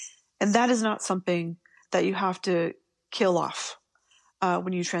 And that is not something that you have to kill off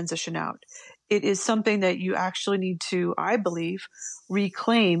when you transition out. It is something that you actually need to, I believe,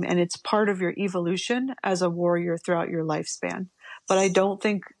 reclaim, and it's part of your evolution as a warrior throughout your lifespan. But I don't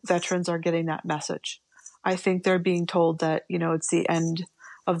think veterans are getting that message. I think they're being told that, it's the end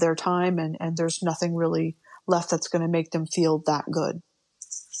of their time and there's nothing really left that's going to make them feel that good.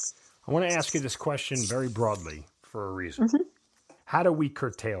 I want to ask you this question very broadly for a reason. Mm-hmm. How do we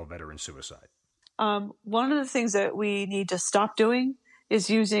curtail veteran suicide? One of the things that we need to stop doing is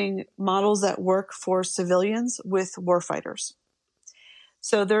using models that work for civilians with warfighters.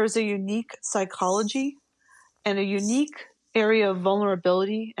 So there's a unique psychology and a unique area of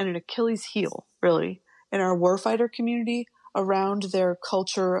vulnerability and an Achilles heel, really, in our warfighter community around their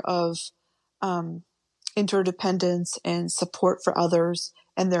culture of interdependence and support for others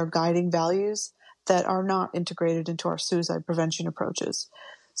and their guiding values that are not integrated into our suicide prevention approaches.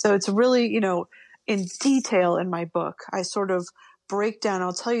 So it's really, in detail in my book, I sort of break down,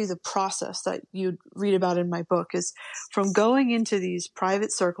 I'll tell you the process that you'd read about in my book is from going into these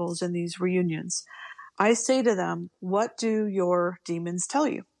private circles and these reunions. I say to them, what do your demons tell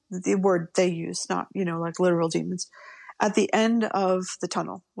you? The word they use, not, like literal demons, at the end of the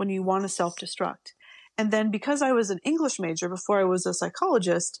tunnel when you want to self-destruct. And then because I was an English major before I was a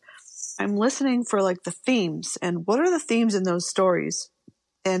psychologist, I'm listening for like the themes and what are the themes in those stories?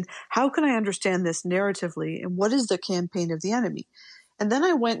 And how can I understand this narratively? And what is the campaign of the enemy? And then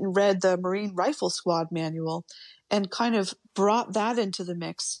I went and read the Marine Rifle Squad manual and kind of brought that into the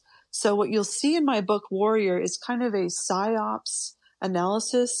mix. So what you'll see in my book, Warrior, is kind of a psyops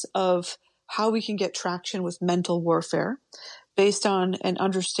analysis of how we can get traction with mental warfare based on an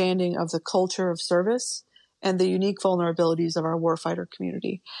understanding of the culture of service and the unique vulnerabilities of our warfighter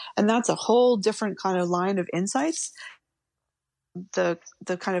community. And that's a whole different kind of line of insights. The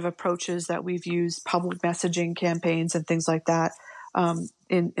kind of approaches that we've used, public messaging campaigns and things like that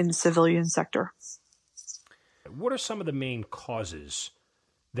in the civilian sector. What are some of the main causes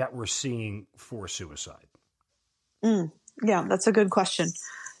that we're seeing for suicide? Yeah, that's a good question.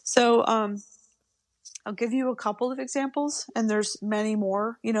 So I'll give you a couple of examples, and there's many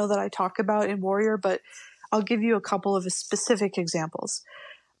more, that I talk about in Warrior, but I'll give you a couple of specific examples.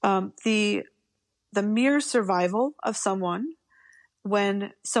 The mere survival of someone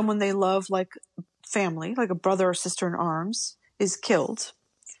when someone they love, like family, like a brother or sister in arms, is killed,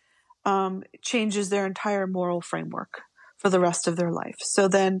 changes their entire moral framework for the rest of their life. So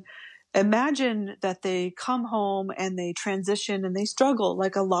then imagine that they come home and they transition and they struggle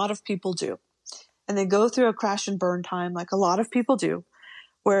like a lot of people do. And they go through a crash and burn time like a lot of people do,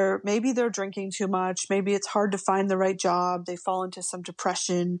 where maybe they're drinking too much. Maybe it's hard to find the right job. They fall into some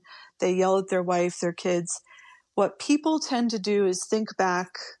depression. They yell at their wife, their kids. What people tend to do is think back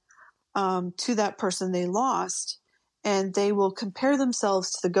to that person they lost, and they will compare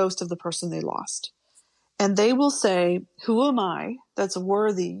themselves to the ghost of the person they lost. And they will say, who am I that's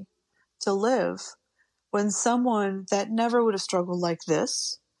worthy to live when someone that never would have struggled like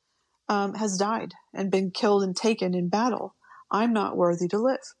this has died and been killed and taken in battle? I'm not worthy to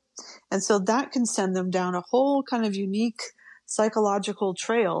live. And so that can send them down a whole kind of unique psychological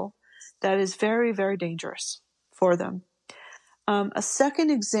trail that is very, very dangerous for them. A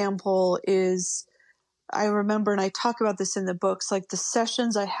second example is, I remember, and I talk about this in the books, like the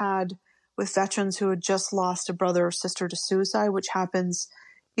sessions I had with veterans who had just lost a brother or sister to suicide, which happens,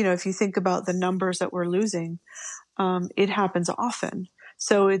 if you think about the numbers that we're losing, it happens often.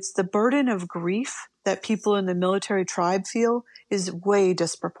 So it's the burden of grief that people in the military tribe feel is way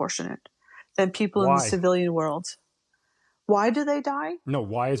disproportionate than people in the civilian world. Why do they die? No,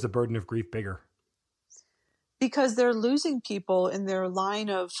 why is the burden of grief bigger? Because they're losing people in their line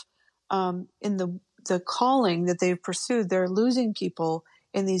of, in the calling that they've pursued. They're losing people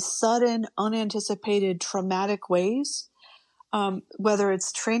in these sudden, unanticipated, traumatic ways, whether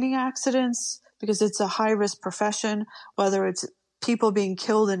it's training accidents, because it's a high-risk profession, whether it's people being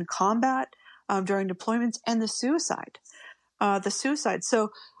killed in combat during deployments, and the suicide.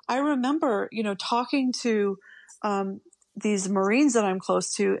 So I remember, talking to these Marines that I'm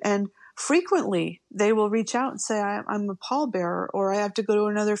close to, and frequently they will reach out and say, I'm a pallbearer, or I have to go to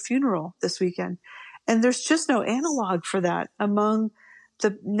another funeral this weekend. And there's just no analog for that among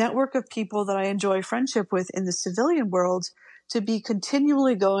the network of people that I enjoy friendship with in the civilian world, to be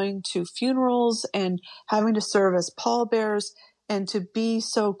continually going to funerals and having to serve as pallbearers and to be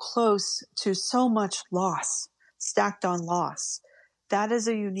so close to so much loss, stacked on loss. That is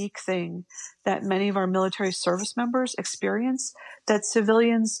a unique thing that many of our military service members experience that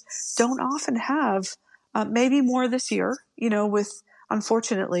civilians don't often have, maybe more this year, with,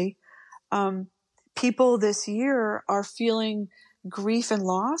 unfortunately, people this year are feeling grief and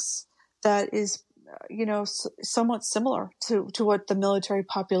loss that is, somewhat similar to what the military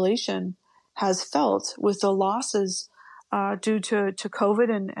population has felt with the losses due to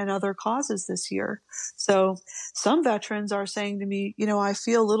COVID and other causes this year. So some veterans are saying to me, I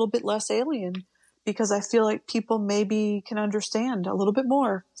feel a little bit less alien because I feel like people maybe can understand a little bit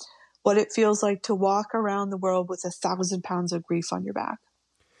more what it feels like to walk around the world with 1,000 pounds of grief on your back.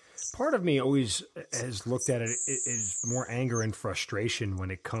 Part of me always has looked at it as more anger and frustration when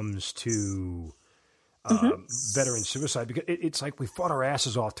it comes to veteran suicide, because it's like we fought our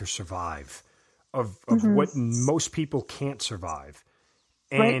asses off to survive of what most people can't survive.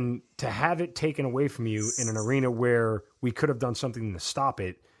 And to have it taken away from you in an arena where we could have done something to stop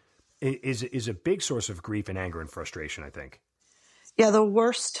it is a big source of grief and anger and frustration, I think. Yeah, the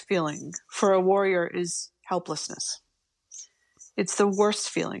worst feeling for a warrior is helplessness. It's the worst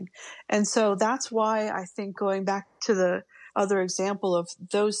feeling. And so that's why I think, going back to the other example of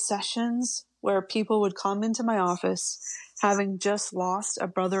those sessions where people would come into my office having just lost a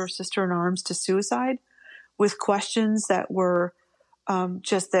brother or sister in arms to suicide, with questions that were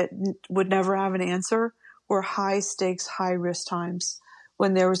just that would never have an answer, were high stakes, high risk times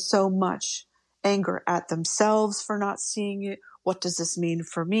when there was so much anger at themselves for not seeing it. What does this mean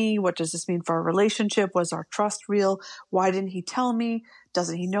for me? What does this mean for our relationship? Was our trust real? Why didn't he tell me?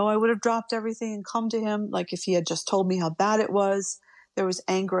 Doesn't he know I would have dropped everything and come to him? Like if he had just told me how bad it was. There was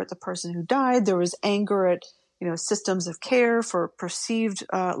anger at the person who died. There was anger at, systems of care for perceived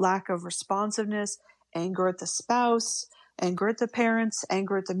lack of responsiveness, anger at the spouse, anger at the parents,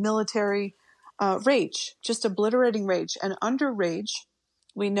 anger at the military, rage, just obliterating rage. And under rage,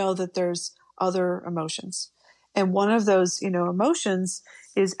 we know that there's other emotions. And one of those, emotions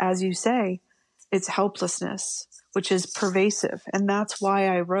is, as you say, it's helplessness, which is pervasive. And that's why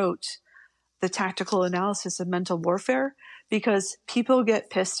I wrote the tactical analysis of mental warfare, because people get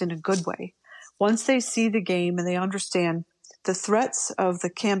pissed in a good way. Once they see the game and they understand the threats of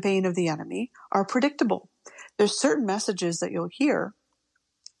the campaign of the enemy are predictable. There's certain messages that you'll hear,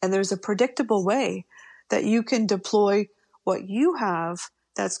 and there's a predictable way that you can deploy what you have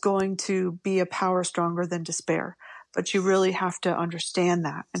that's going to be a power stronger than despair. But you really have to understand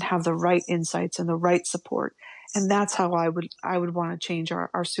that and have the right insights and the right support. And that's how I would want to change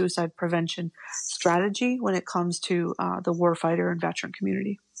our suicide prevention strategy when it comes to the warfighter and veteran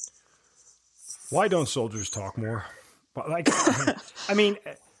community. Why don't soldiers talk more? I mean,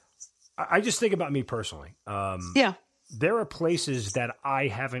 I just think about me personally. Yeah. There are places that I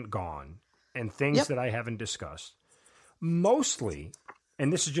haven't gone and things that I haven't discussed. Mostly,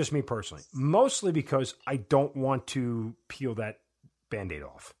 and this is just me personally, mostly because I don't want to peel that Band-Aid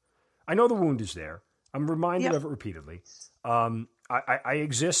off. I know the wound is there. I'm reminded of it repeatedly. I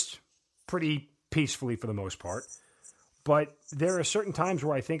exist pretty peacefully for the most part, but there are certain times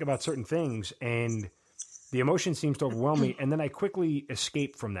where I think about certain things and the emotion seems to overwhelm me, and then I quickly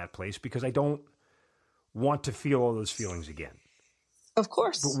escape from that place because I don't want to feel all those feelings again. Of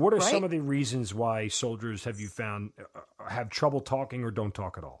course. But what are some of the reasons why soldiers, have you found, have trouble talking or don't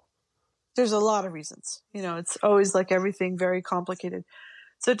talk at all? There's a lot of reasons. It's always like everything very complicated.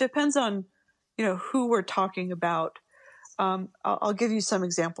 So it depends on, who we're talking about. I'll give you some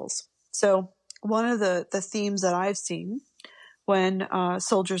examples. So one of the themes that I've seen when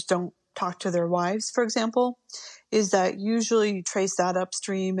soldiers don't talk to their wives, for example, is that usually you trace that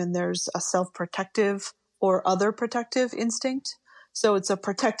upstream and there's a self-protective or other protective instinct. So it's a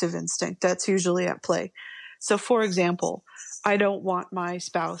protective instinct that's usually at play. So for example, I don't want my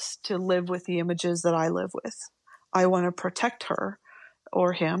spouse to live with the images that I live with. I want to protect her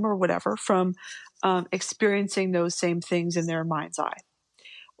or him or whatever from experiencing those same things in their mind's eye.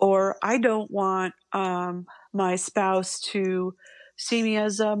 Or I don't want my spouse to see me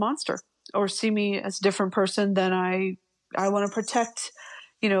as a monster or see me as a different person than I want to protect,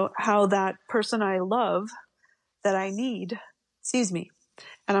 how that person I love that I need sees me.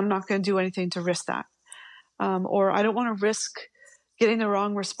 And I'm not going to do anything to risk that. Or I don't want to risk getting the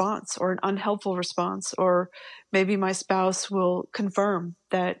wrong response or an unhelpful response, or maybe my spouse will confirm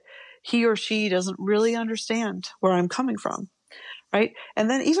that he or she doesn't really understand where I'm coming from, right? And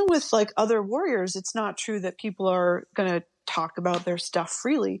then even with like other warriors, it's not true that people are going to talk about their stuff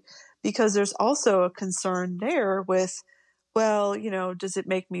freely, because there's also a concern there with, well, does it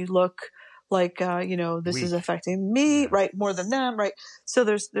make me look like, this weak is affecting me, right? More than them, right? So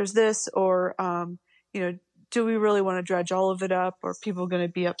there's this, or, do we really want to dredge all of it up? Or are people going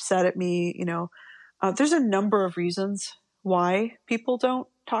to be upset at me? There's a number of reasons why people don't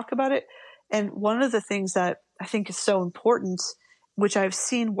talk about it. And one of the things that I think is so important, which I've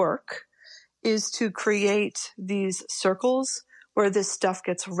seen work, is to create these circles where this stuff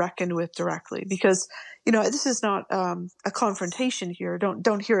gets reckoned with directly. Because, this is not a confrontation here.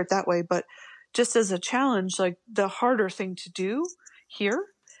 Don't hear it that way. But just as a challenge, like the harder thing to do here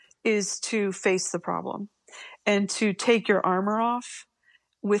is to face the problem and to take your armor off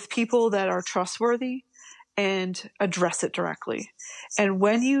with people that are trustworthy and address it directly. And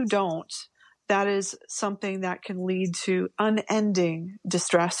when you don't, that is something that can lead to unending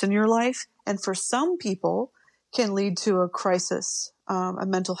distress in your life. And for some people can lead to a crisis, a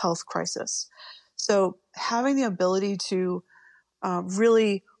mental health crisis. So having the ability to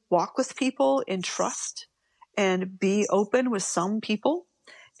really walk with people in trust and be open with some people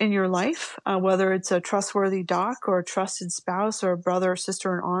in your life, whether it's a trustworthy doc or a trusted spouse or a brother or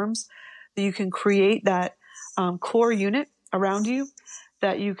sister in arms, that you can create that core unit around you,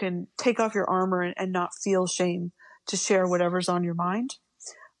 that you can take off your armor and not feel shame to share whatever's on your mind,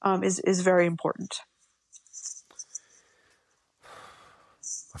 is very important.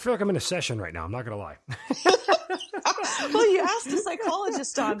 I feel like I'm in a session right now. I'm not going to lie. Well, you asked a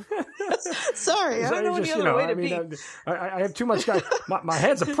psychologist on. Sorry, I don't know any other way to be. I have too much guy. My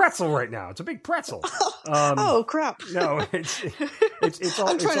head's a pretzel right now. It's a big pretzel. Oh crap! No, it's all.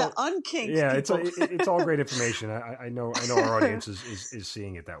 I'm trying to unkink. Yeah, people. it's all great information. I know our audience is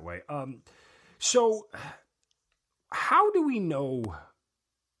seeing it that way. So how do we know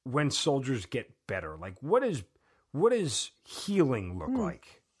when soldiers get better? Like, what does healing look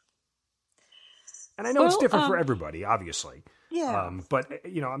like? And I know it's different for everybody, obviously. Yeah. But,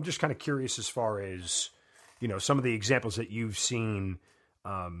 I'm just kind of curious as far as, some of the examples that you've seen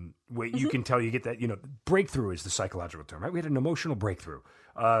where you can tell you get that, breakthrough is the psychological term, right? We had an emotional breakthrough.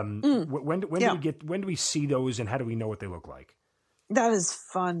 When do we see those and how do we know what they look like? That is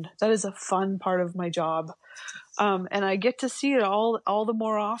fun. That is a fun part of my job. And I get to see it all the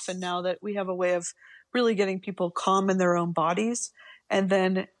more often now that we have a way of really getting people calm in their own bodies and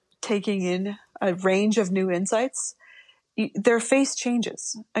then taking in a range of new insights. Their face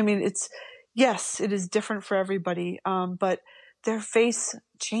changes. I mean, it is different for everybody. But their face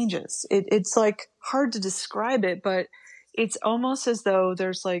changes. It's like hard to describe it, but it's almost as though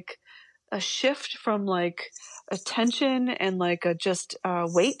there's like a shift from like attention and like a just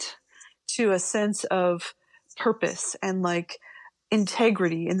weight to a sense of purpose and like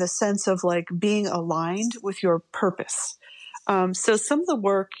integrity in the sense of like being aligned with your purpose. So some of the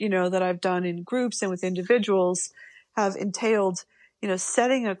work, that I've done in groups and with individuals have entailed,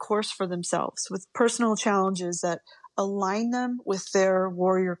 setting a course for themselves with personal challenges that align them with their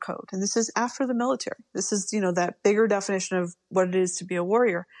warrior code. And this is after the military. This is, that bigger definition of what it is to be a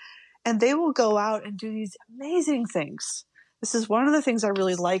warrior. And they will go out and do these amazing things. This is one of the things I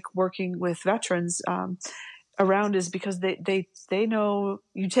really like working with veterans around is because they know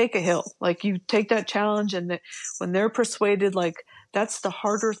you take a hill, like you take that challenge and when they're persuaded, like that's the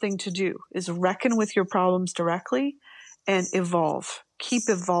harder thing to do is reckon with your problems directly and evolve, keep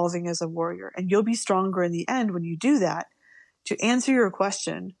evolving as a warrior. And you'll be stronger in the end when you do that. To answer your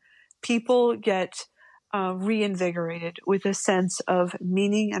question, people get reinvigorated with a sense of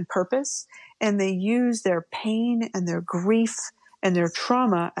meaning and purpose, and they use their pain and their grief and their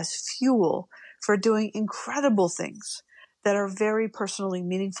trauma as fuel for doing incredible things that are very personally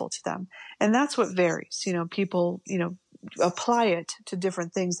meaningful to them. And that's what varies. People, apply it to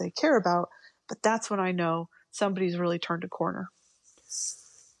different things they care about, but that's when I know somebody's really turned a corner.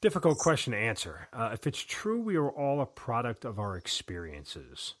 Difficult question to answer. If it's true we are all a product of our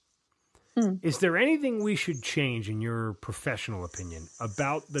experiences, is there anything we should change, in your professional opinion,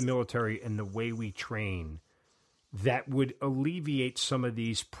 about the military and the way we train that would alleviate some of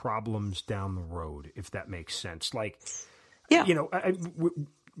these problems down the road, if that makes sense? Like, yeah.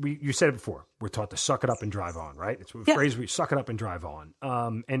 You said it before, we're taught to suck it up and drive on, right? It's a phrase, we suck it up and drive on.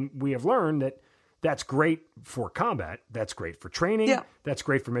 And we have learned that that's great for combat. That's great for training. Yeah. That's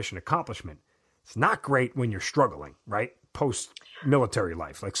great for mission accomplishment. It's not great when you're struggling, right? Post-military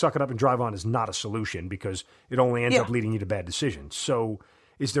life. Like, suck it up and drive on is not a solution because it only ends up leading you to bad decisions. So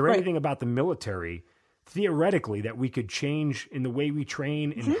is there anything about the military, theoretically, that we could change in the way we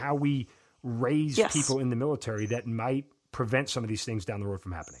train and how we raise people in the military that might prevent some of these things down the road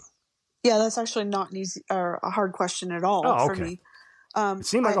from happening? Yeah, that's actually not an easy or a hard question at all for me. It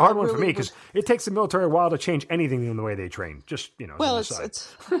seemed like a hard one for me because it takes the military a while to change anything in the way they train. Just, well,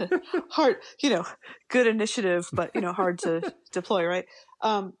 it's hard, good initiative, but, hard to deploy, right?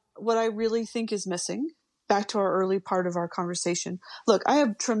 What I really think is missing, back to our early part of our conversation. Look, I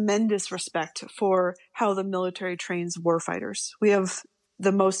have tremendous respect for how the military trains warfighters. We have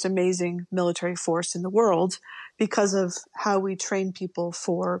the most amazing military force in the world because of how we train people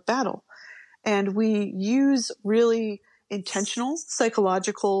for battle. And we use really intentional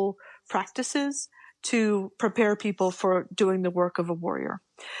psychological practices to prepare people for doing the work of a warrior.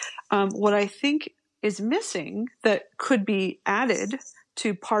 What I think is missing that could be added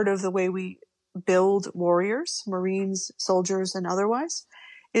to part of the way we build warriors, Marines, soldiers, and otherwise,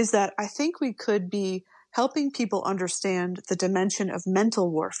 is that I think we could be helping people understand the dimension of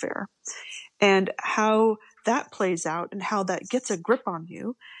mental warfare and how that plays out and how that gets a grip on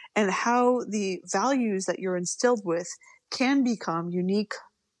you and how the values that you're instilled with can become unique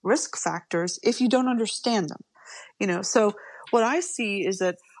risk factors if you don't understand them. So what I see is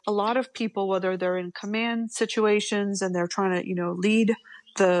that a lot of people, whether they're in command situations and they're trying to, lead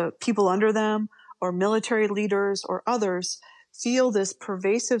the people under them or military leaders or others, feel this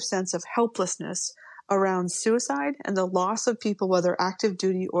pervasive sense of helplessness around suicide and the loss of people, whether active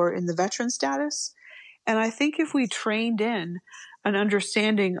duty or in the veteran status. And I think if we trained in an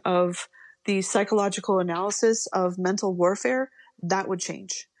understanding of the psychological analysis of mental warfare, that would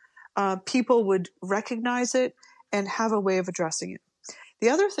change. People would recognize it and have a way of addressing it. The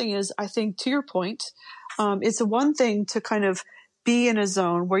other thing is, I think, to your point, it's one thing to kind of be in a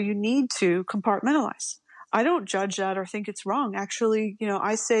zone where you need to compartmentalize. I don't judge that or think it's wrong. Actually,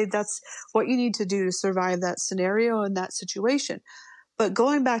 I say that's what you need to do to survive that scenario and that situation. But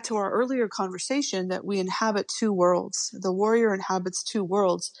going back to our earlier conversation that we inhabit two worlds, the warrior inhabits two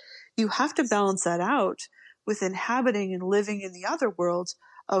worlds, you have to balance that out with inhabiting and living in the other world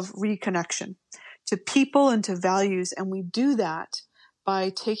of reconnection to people and to values. And we do that by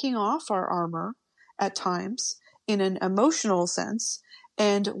taking off our armor at times in an emotional sense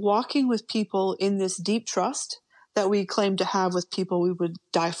and walking with people in this deep trust that we claim to have with people we would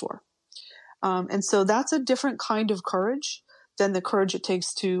die for. And so that's a different kind of courage than the courage it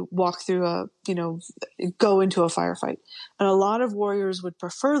takes to walk through go into a firefight. And a lot of warriors would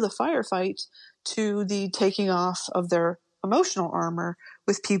prefer the firefight to the taking off of their emotional armor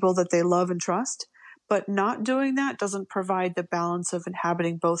with people that they love and trust. But not doing that doesn't provide the balance of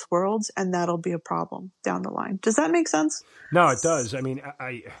inhabiting both worlds, and that'll be a problem down the line. Does that make sense? No, it does. I mean,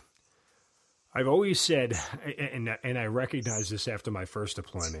 I've always said, and I recognize this after my first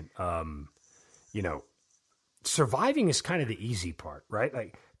deployment, surviving is kind of the easy part, right?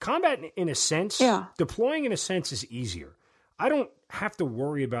 Like combat in a sense, deploying in a sense is easier. I don't have to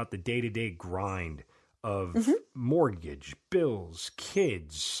worry about the day-to-day grind of mortgage, bills,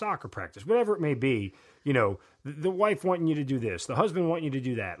 kids, soccer practice, whatever it may be. The wife wanting you to do this, the husband wanting you to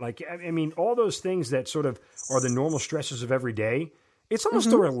do that. Like, I mean, all those things that sort of are the normal stresses of every day. It's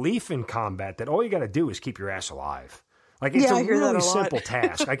almost a relief in combat that all you got to do is keep your ass alive. Like, it's a really simple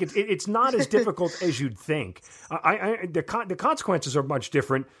task. Like, it's not as difficult as you'd think. The consequences are much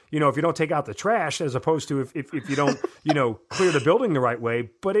different, if you don't take out the trash as opposed to if you don't, clear the building the right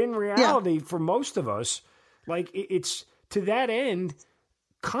way. But in reality, for most of us, like, it's to that end,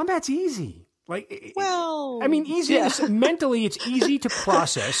 combat's easy. Like, easy. Yeah. Mentally, it's easy to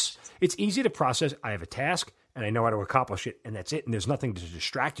process. It's easy to process. I have a task and I know how to accomplish it, and that's it. And there's nothing to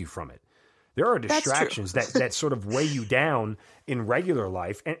distract you from it. There are distractions that sort of weigh you down in regular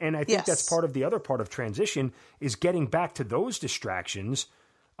life. And I think that's part of the other part of transition is getting back to those distractions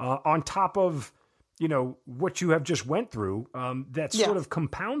on top of, what you have just went through that sort of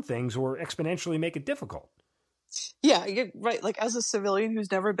compound things or exponentially make it difficult. Yeah, you're right. Like, as a civilian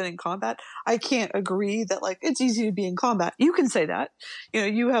who's never been in combat, I can't agree that, like, it's easy to be in combat. You can say that.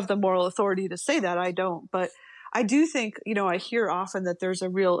 You have the moral authority to say that. I don't. But I do think, I hear often that there's a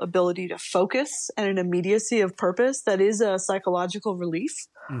real ability to focus and an immediacy of purpose that is a psychological relief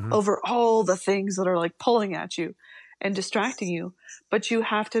over all the things that are like pulling at you and distracting you. But you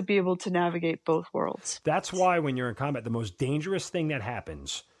have to be able to navigate both worlds. That's why when you're in combat, the most dangerous thing that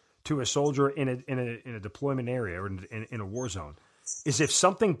happens to a soldier in a deployment area or in a war zone is if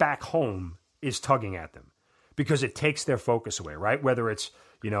something back home is tugging at them, because it takes their focus away, right? Whether it's,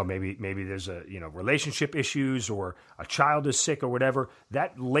 maybe there's relationship issues or a child is sick or whatever,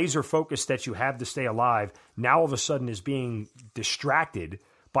 that laser focus that you have to stay alive now all of a sudden is being distracted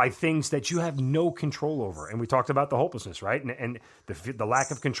by things that you have no control over. And we talked about the hopelessness, right? And the lack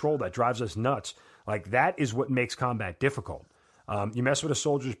of control that drives us nuts. Like, that is what makes combat difficult. You mess with a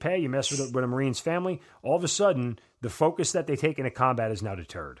soldier's pay, you mess with a Marine's family, all of a sudden the focus that they take into combat is now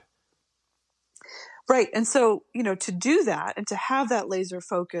deterred. Right. And so, to do that and to have that laser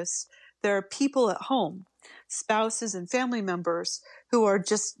focus, there are people at home, spouses and family members who are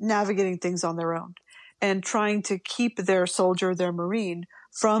just navigating things on their own and trying to keep their soldier, their Marine,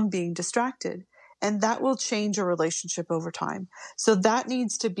 from being distracted. And that will change a relationship over time. So that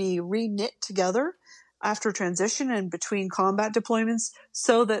needs to be re-knit together after transition and between combat deployments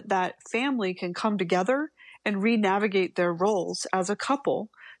so that that family can come together and re-navigate their roles as a couple,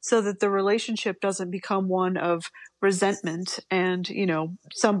 so that the relationship doesn't become one of resentment and,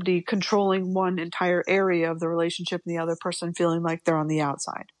 somebody controlling one entire area of the relationship and the other person feeling like they're on the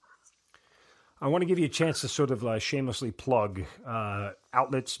outside. I want to give you a chance to sort of shamelessly plug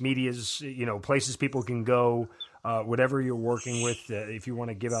outlets, medias, places people can go, whatever you're working with. If you want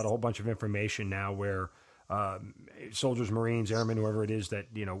to give out a whole bunch of information now where soldiers, Marines, airmen, whoever it is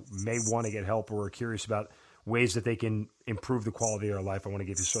that, may want to get help or are curious about ways that they can improve the quality of their life, I want to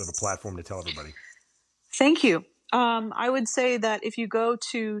give you sort of a platform to tell everybody. Thank you. I would say that if you go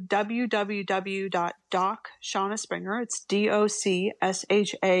to www.DocShaunaSpringer, it's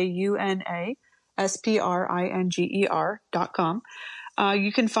DocShaunaSpringer.com,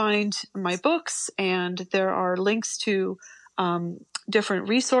 you can find my books, and there are links to different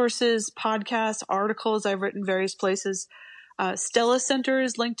resources, podcasts, articles I've written various places. Stella Center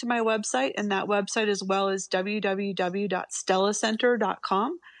is linked to my website, and that website as well is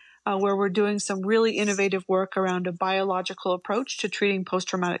www.stellacenter.com, where we're doing some really innovative work around a biological approach to treating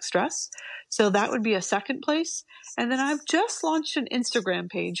post-traumatic stress. So that would be a second place. And then I've just launched an Instagram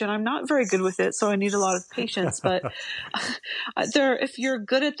page, and I'm not very good with it, so I need a lot of patience. But if you're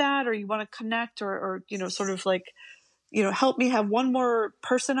good at that, or you want to connect, or sort of like, help me have one more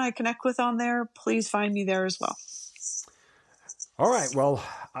person I connect with on there, please find me there as well. All right. Well,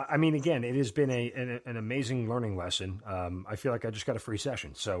 I mean, again, it has been an amazing learning lesson. I feel like I just got a free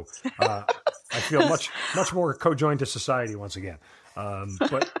session. So I feel much more co-joined to society once again.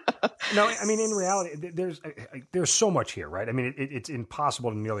 But no, I mean, in reality, there's so much here, right? I mean, it's impossible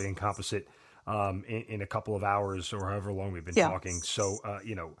to nearly encompass it in a couple of hours or however long we've been talking. So,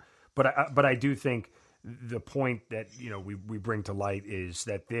 but I do think the point that, we bring to light is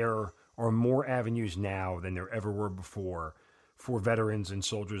that there are more avenues now than there ever were before for veterans and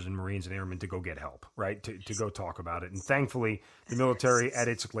soldiers and Marines and airmen to go get help, right? To go talk about it. And thankfully, the military at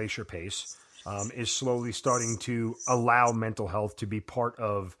its glacier pace is slowly starting to allow mental health to be part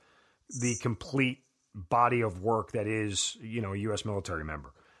of the complete body of work that is, a U.S. military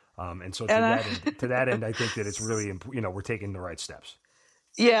member. And so to that end, I think that it's really, we're taking the right steps.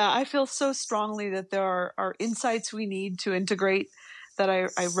 Yeah, I feel so strongly that there are insights we need to integrate, that I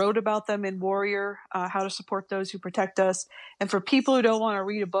wrote about them in Warrior, How to Support Those Who Protect Us. And for people who don't want to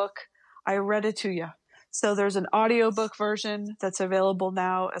read a book, I read it to you. So there's an audiobook version that's available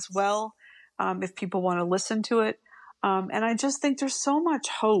now as well, if people want to listen to it. And I just think there's so much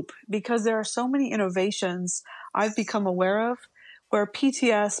hope, because there are so many innovations I've become aware of where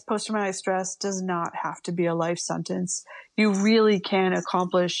PTS, post-traumatic stress, does not have to be a life sentence. You really can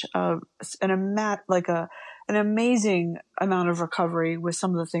accomplish an amazing amount of recovery with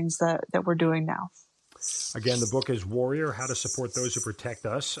some of the things that we're doing now. Again, the book is Warrior, How to Support Those Who Protect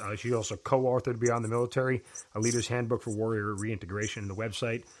Us. She also co-authored Beyond the Military, a leader's handbook for warrior reintegration. The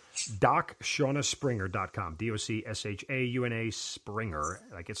website, DocShauna Springer.com, DocShauna Springer,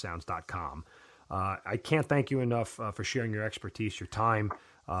 like it sounds.com. I can't thank you enough for sharing your expertise, your time,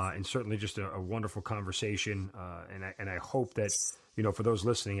 and certainly just a wonderful conversation. And I hope that, for those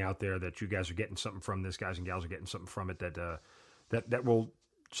listening out there, that you guys are getting something from this, guys and gals are getting something from it that will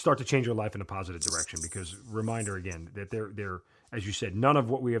start to change your life in a positive direction. Because reminder again that they're, as you said, none of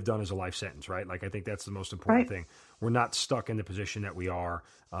what we have done is a life sentence, right? Like, I think that's the most important thing. We're not stuck in the position that we are,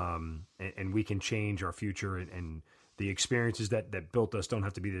 and we can change our future, and the experiences that built us don't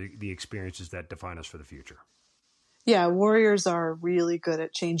have to be the experiences that define us for the future. Yeah, warriors are really good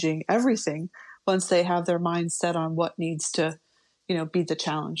at changing everything once they have their mind set on what needs to, be the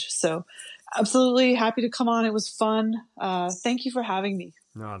challenge. So absolutely happy to come on. It was fun. Thank you for having me.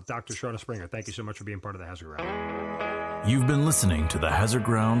 No, Dr. Shauna Springer, thank you so much for being part of the Hazard Ground. You've been listening to the Hazard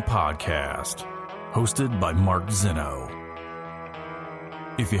Ground podcast, hosted by Mark Zinno.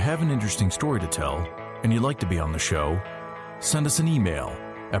 If you have an interesting story to tell and you'd like to be on the show, send us an email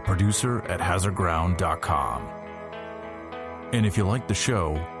at producer@hazardground.com. And if you like the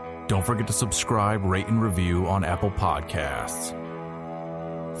show, don't forget to subscribe, rate, and review on Apple Podcasts.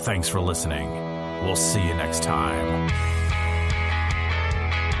 Thanks for listening. We'll see you next time.